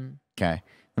 Hmm. Okay.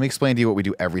 Let me explain to you what we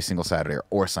do every single Saturday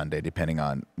or Sunday, depending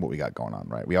on what we got going on,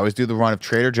 right? We always do the run of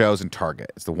Trader Joe's and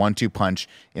Target. It's the 1-2 punch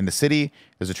in the city.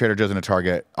 There's a Trader Joe's and a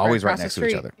Target, always right across the next to each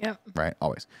street. other. Yep. Right?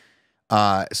 Always.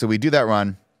 So we do that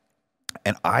run,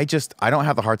 and I don't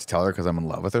have the heart to tell her because I'm in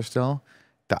love with her still,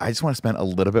 that I just want to spend a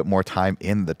little bit more time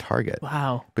in the Target.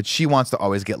 Wow. But she wants to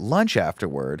always get lunch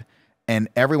afterward. And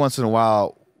every once in a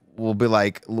while, we'll be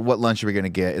like, what lunch are we going to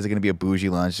get? Is it going to be a bougie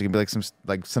lunch? Is it going to be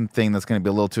like something that's going to be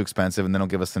a little too expensive and then they'll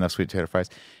give us enough sweet potato fries?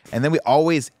 And then we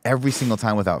always, every single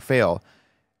time without fail,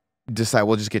 decide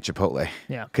we'll just get Chipotle.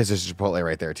 Yeah. Because there's Chipotle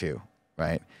right there too,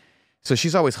 right? So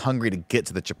she's always hungry to get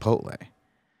to the Chipotle.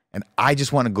 And I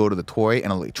just want to go to the toy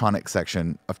and electronic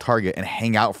section of Target and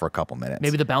hang out for a couple minutes.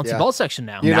 Maybe the bouncy Yeah. ball section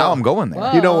now. You now know- I'm going there.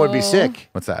 Whoa. You know what would be Oh. sick?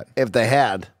 What's that? If they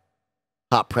had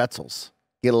hot pretzels.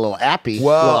 Get a little appy, Whoa,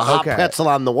 little hot okay. pretzel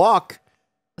on the walk.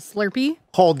 A Slurpee.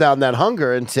 Hold down that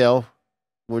hunger until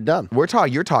we're done.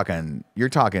 You're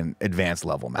talking advanced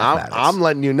level mathematics. I'm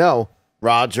letting you know,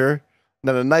 Roger,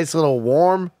 that a nice little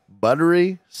warm,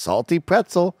 buttery, salty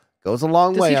pretzel goes a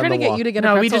long Does way he on try the to get walk. you to get a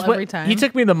No, pretzel we just every went. time? He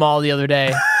took me to the mall the other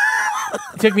day.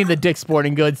 He took me to the Dick's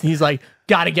Sporting Goods, and he's like,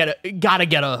 gotta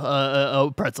get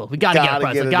a pretzel. We gotta get a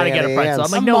pretzel. Gotta get a pretzel.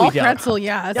 I'm like, A no, mall we don't. pretzel,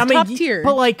 yeah. It's I mean, top tier.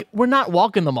 but like, we're not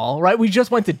walking the mall, right? We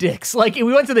just went to Dick's. Like, we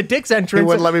went to the Dick's entrance.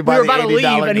 wouldn't let me buy we were the about to leave,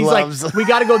 $80 and he's gloves. like, "We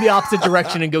got to go the opposite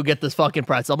direction and go get this fucking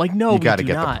pretzel." I'm like, "No, You we gotta do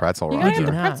get not. the pretzel, You Roger. gotta get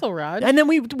the not. pretzel, Rod. And then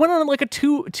we went on like a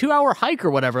two-hour hike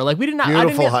or whatever. Like, we did not.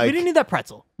 Beautiful hike. We didn't need that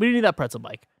pretzel. We didn't need that pretzel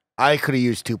bike. I could have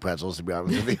used 2 pretzels, to be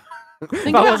honest with you. Think I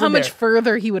about how wasn't much there.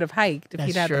 further he would have hiked if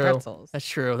That's he'd had true. the pretzels. That's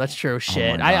true. That's true.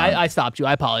 Shit. my God. I stopped you.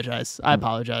 I apologize. I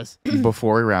apologize.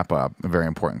 Before we wrap up, a very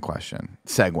important question.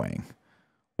 Segueing.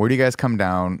 Where do you guys come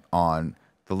down on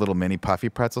the little mini puffy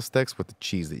pretzel sticks with the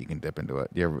cheese that you can dip into it?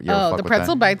 You ever Oh, fuck the with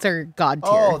pretzel that? bites are god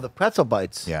tier. Oh, the pretzel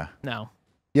bites. Yeah. No.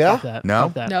 Yeah? Fuck that. No?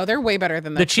 Fuck that. No, they're way better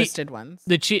than the twisted ones.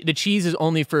 The cheese is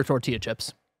only for tortilla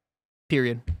chips.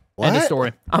 Period. End of What?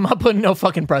 story. I'm not putting no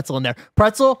fucking pretzel in there.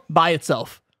 Pretzel by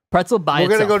itself. Pretzel by We're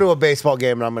itself. going to go to a baseball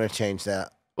game, and I'm going to change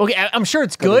that. Okay, I'm sure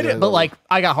it's Gonna good, go but to- like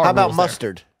I got hard. How about rules there.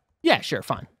 mustard? Yeah, sure,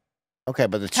 fine. Okay,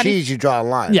 but the How do you- cheese, you draw a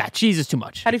line. Yeah, cheese is too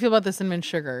much. How do you feel about the cinnamon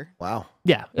sugar? Wow.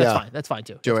 Yeah, that's Yeah. fine. That's fine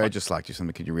too. Joey, I That's fine. just slacked you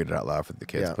something. Could you read it out loud for the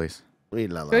kids, Yeah. please? Read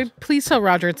it out Joey, loud. please tell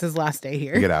Roger it's his last day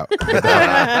here. Get out. Get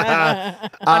that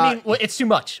out. I mean, well, it's too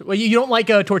much. Well, you don't like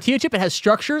a tortilla chip? It has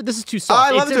structure. This is too Oh,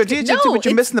 soft. I love the It's- tortilla chip too, no, but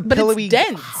you're it's- missing the but it's pillowy.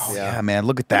 dense. Oh, Yeah. yeah, man.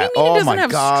 Look at do you that. mean it Oh doesn't my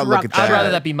have God, look at structure? that. I'd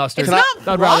rather that be mustard. It's not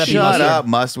I'd rather that be Shut Shut mustard. up,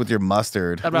 must with your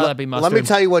mustard. I'd rather that be mustard. Let me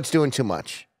tell you what's doing too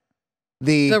much.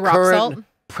 The The rock current salt?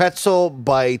 pretzel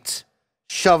bite,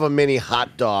 shove a mini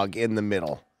hot dog in the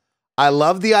middle. I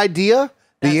love the idea.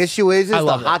 The issue is I the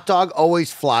love it. hot dog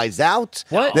always flies out.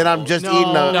 What? Then I'm just No, eating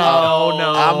a.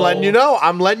 no. I'm letting you know.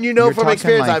 I'm letting you know You're from talking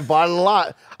experience. like- I've bought it a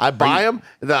lot. I buy them.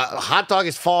 The hot dog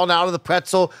is falling out of the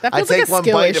pretzel. That I feels like take a one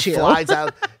skill bite, issue. it flies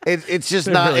out. It's just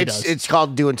It not. really it's does. it's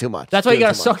called doing too much. That's why you Doing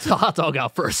gotta too suck much. the hot dog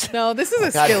out first. No, this is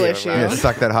a God skill damn it, issue. Rod. Yeah,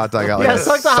 suck that hot dog out. Yeah, like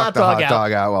suck the hot dog out.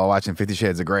 dog out while watching 50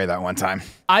 Shades of Grey that one time.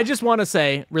 I just want to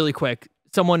say really quick.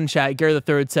 Someone in chat, Gary the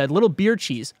Third, said little beer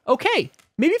cheese. Okay,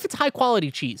 maybe if it's high quality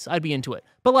cheese, I'd be into it.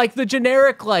 But like the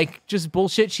generic, like just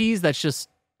bullshit cheese that's just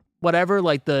whatever,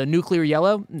 like the nuclear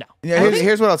yellow, no. Yeah,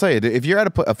 here's what I'll tell you. If you're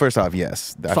at a first off,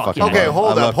 yes. I Fuck fucking yeah. Okay, love- hold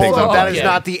I up, love hold pigs up. on That a is yeah.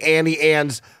 not the Annie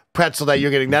Ann's pretzel that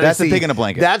you're getting. That's is the pig in a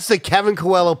blanket. That's the Kevin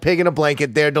Coelho pig in a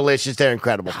blanket. They're delicious. They're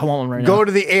incredible. I want one right Go now.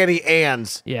 to the Annie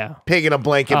Ann's Yeah. pig in a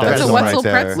blanket. Oh, It's That's a the pretzel. one Wetzel right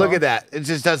there. pretzel. Look at that. It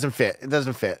just doesn't fit. It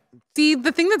doesn't fit. See,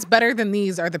 the thing that's better than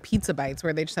these are the pizza bites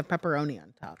where they just have pepperoni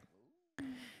on top.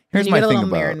 Here's and you my get a thing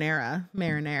little about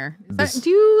marinara. Is This- that, do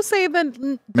you say the?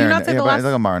 Do you not say the but last? it's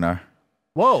like a marinara.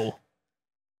 Whoa.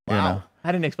 You know?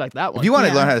 I didn't expect that one. If you want to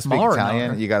Yeah. learn how to speak Marinara.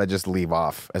 Italian, you got to just leave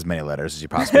off as many letters as you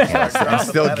possibly can and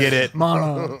still get it.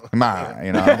 Mono. Ma,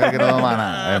 you know, I gotta get a little mana.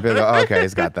 And people go, oh, okay,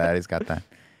 he's got that. He's got that.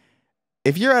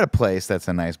 If you're at a place that's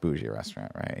a nice bougie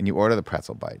restaurant, right, and you order the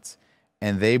pretzel bites,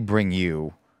 and they bring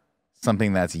you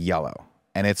something that's yellow,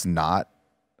 and it's not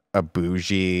a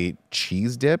bougie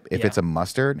cheese dip, if Yeah. it's a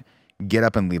mustard, get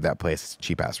up and leave that place. It's a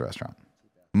cheap ass restaurant.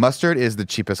 Mustard is the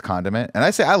cheapest condiment, and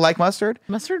I like mustard,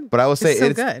 Mustard, but I will say is so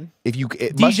it's good. if you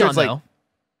Dijon, mustard's like though.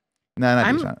 no, not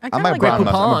I'm- Dijon. I I'm kinda a like brown Grey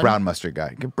mustard. I'm a Poupon. brown mustard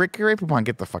guy. Grey Poupon,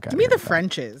 get the fuck out Give of me here. the with that.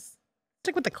 Frenches.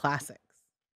 Stick with the classics.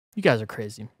 You guys are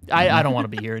crazy. I don't want to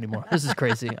be here anymore. This is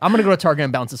crazy. I'm gonna go to Target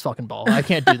and bounce this fucking ball. I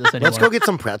can't do this anymore. Let's go get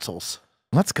some pretzels.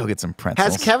 Let's go get some pretzels.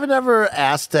 Has Kevin ever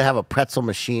asked to have a pretzel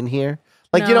machine here?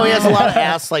 Like, you know, he has a lot of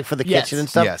asks like for the Yes. kitchen and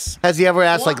stuff. Yes. Has he ever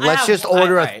asked Well, like, I let's have- just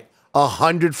order I-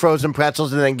 100 frozen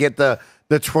pretzels and then get the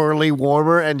twirly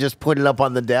warmer and just put it up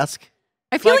on the desk?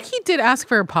 I feel Like- like he did ask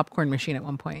for a popcorn machine at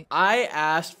one point. I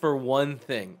asked for one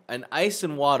thing: an ice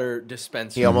and water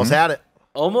dispenser. He almost had it.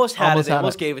 Almost had Almost it. They had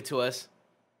almost it. gave it to us.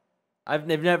 I've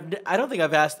never. I don't think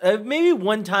I've asked. Maybe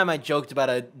one time I joked about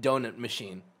a donut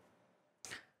machine,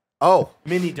 Oh,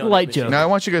 mini donut Light machine. joke. Now, I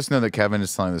want you guys to know that Kevin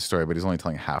is telling the story, but he's only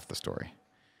telling half the story.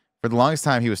 For the longest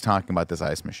time, he was talking about this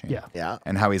ice machine. Yeah. yeah.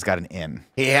 And how he's got an in.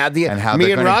 He had the And how me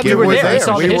they're and gonna Roger give were away there. there.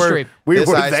 Saw the We history. were we This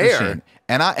were ice there. machine.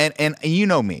 And you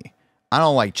know me. I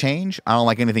don't like change. I don't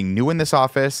like anything new in this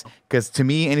office because to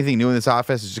me, anything new in this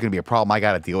office is just going to be a problem I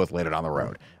got to deal with later down the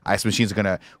road. Ice machines are going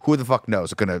to, who the fuck knows?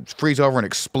 It's going to freeze over and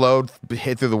explode,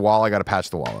 hit through the wall. I got to patch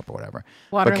the wall up or whatever.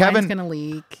 Water but line's Kevin, gonna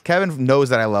leak. Kevin knows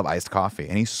that I love iced coffee,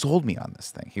 and he sold me on this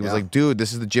thing. He was Yeah. like, "Dude,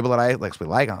 this is the giblet I like. We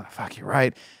like." I'm like, "Fuck, you're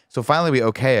right." So finally, we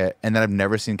okay it, and then I've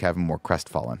never seen Kevin more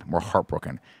crestfallen, more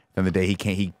heartbroken than the day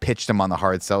he pitched him on the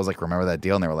hard sells. Like, remember that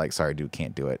deal? And they were like, "Sorry, dude,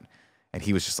 can't do it." And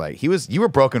he was just like, you were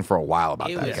broken for a while about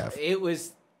that, Kev.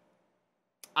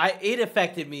 It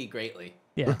affected me greatly.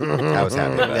 Yeah. I was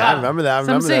happy about Yeah, I that. remember that. I Some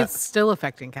remember say that. it's still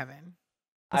affecting Kevin.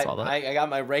 I saw that. I got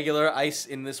my regular ice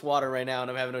in this water right now,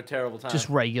 and I'm having a terrible time. Just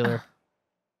regular.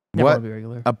 Never What want to be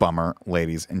regular. a bummer,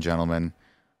 ladies and gentlemen.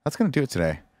 That's gonna do it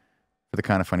today for the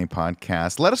Kind of Funny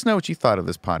podcast. Let us know what you thought of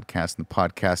this podcast in the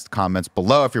podcast comments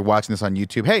below. If you're watching this on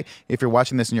YouTube, hey, if you're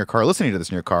watching this in your car, listening to this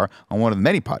in your car on one of the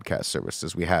many podcast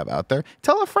services we have out there,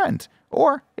 tell a friend.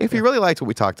 Or if you really liked what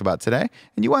we talked about today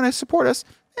and you want to support us,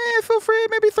 feel free,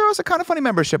 maybe throw us a Kind of Funny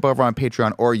membership over on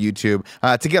Patreon or YouTube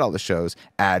to get all the shows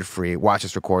ad-free. Watch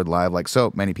us record live like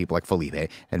so many people like Felipe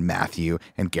and Matthew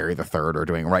and Gary the Third are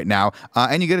doing right now.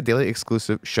 And you get a daily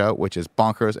exclusive show, which is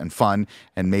bonkers and fun.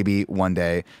 And maybe one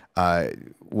day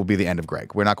will be the end of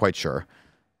Greg. We're not quite sure.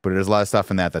 But there's a lot of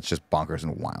stuff in that that's just bonkers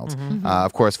and wild.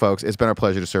 Of course, folks, it's been our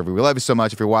pleasure to serve you. We love you so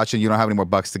much. If you're watching, you don't have any more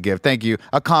bucks to give. Thank you.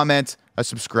 A comment, a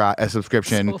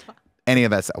subscription. Any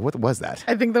of that stuff. What was that?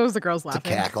 I think that was the girls laughing.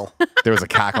 Cackle. There was a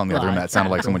cackle in the other room that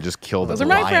sounded like someone just killed Those a are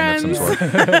my lion of some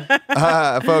friends.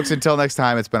 sort. Folks, until next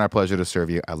time, it's been our pleasure to serve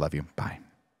you. I love you. Bye.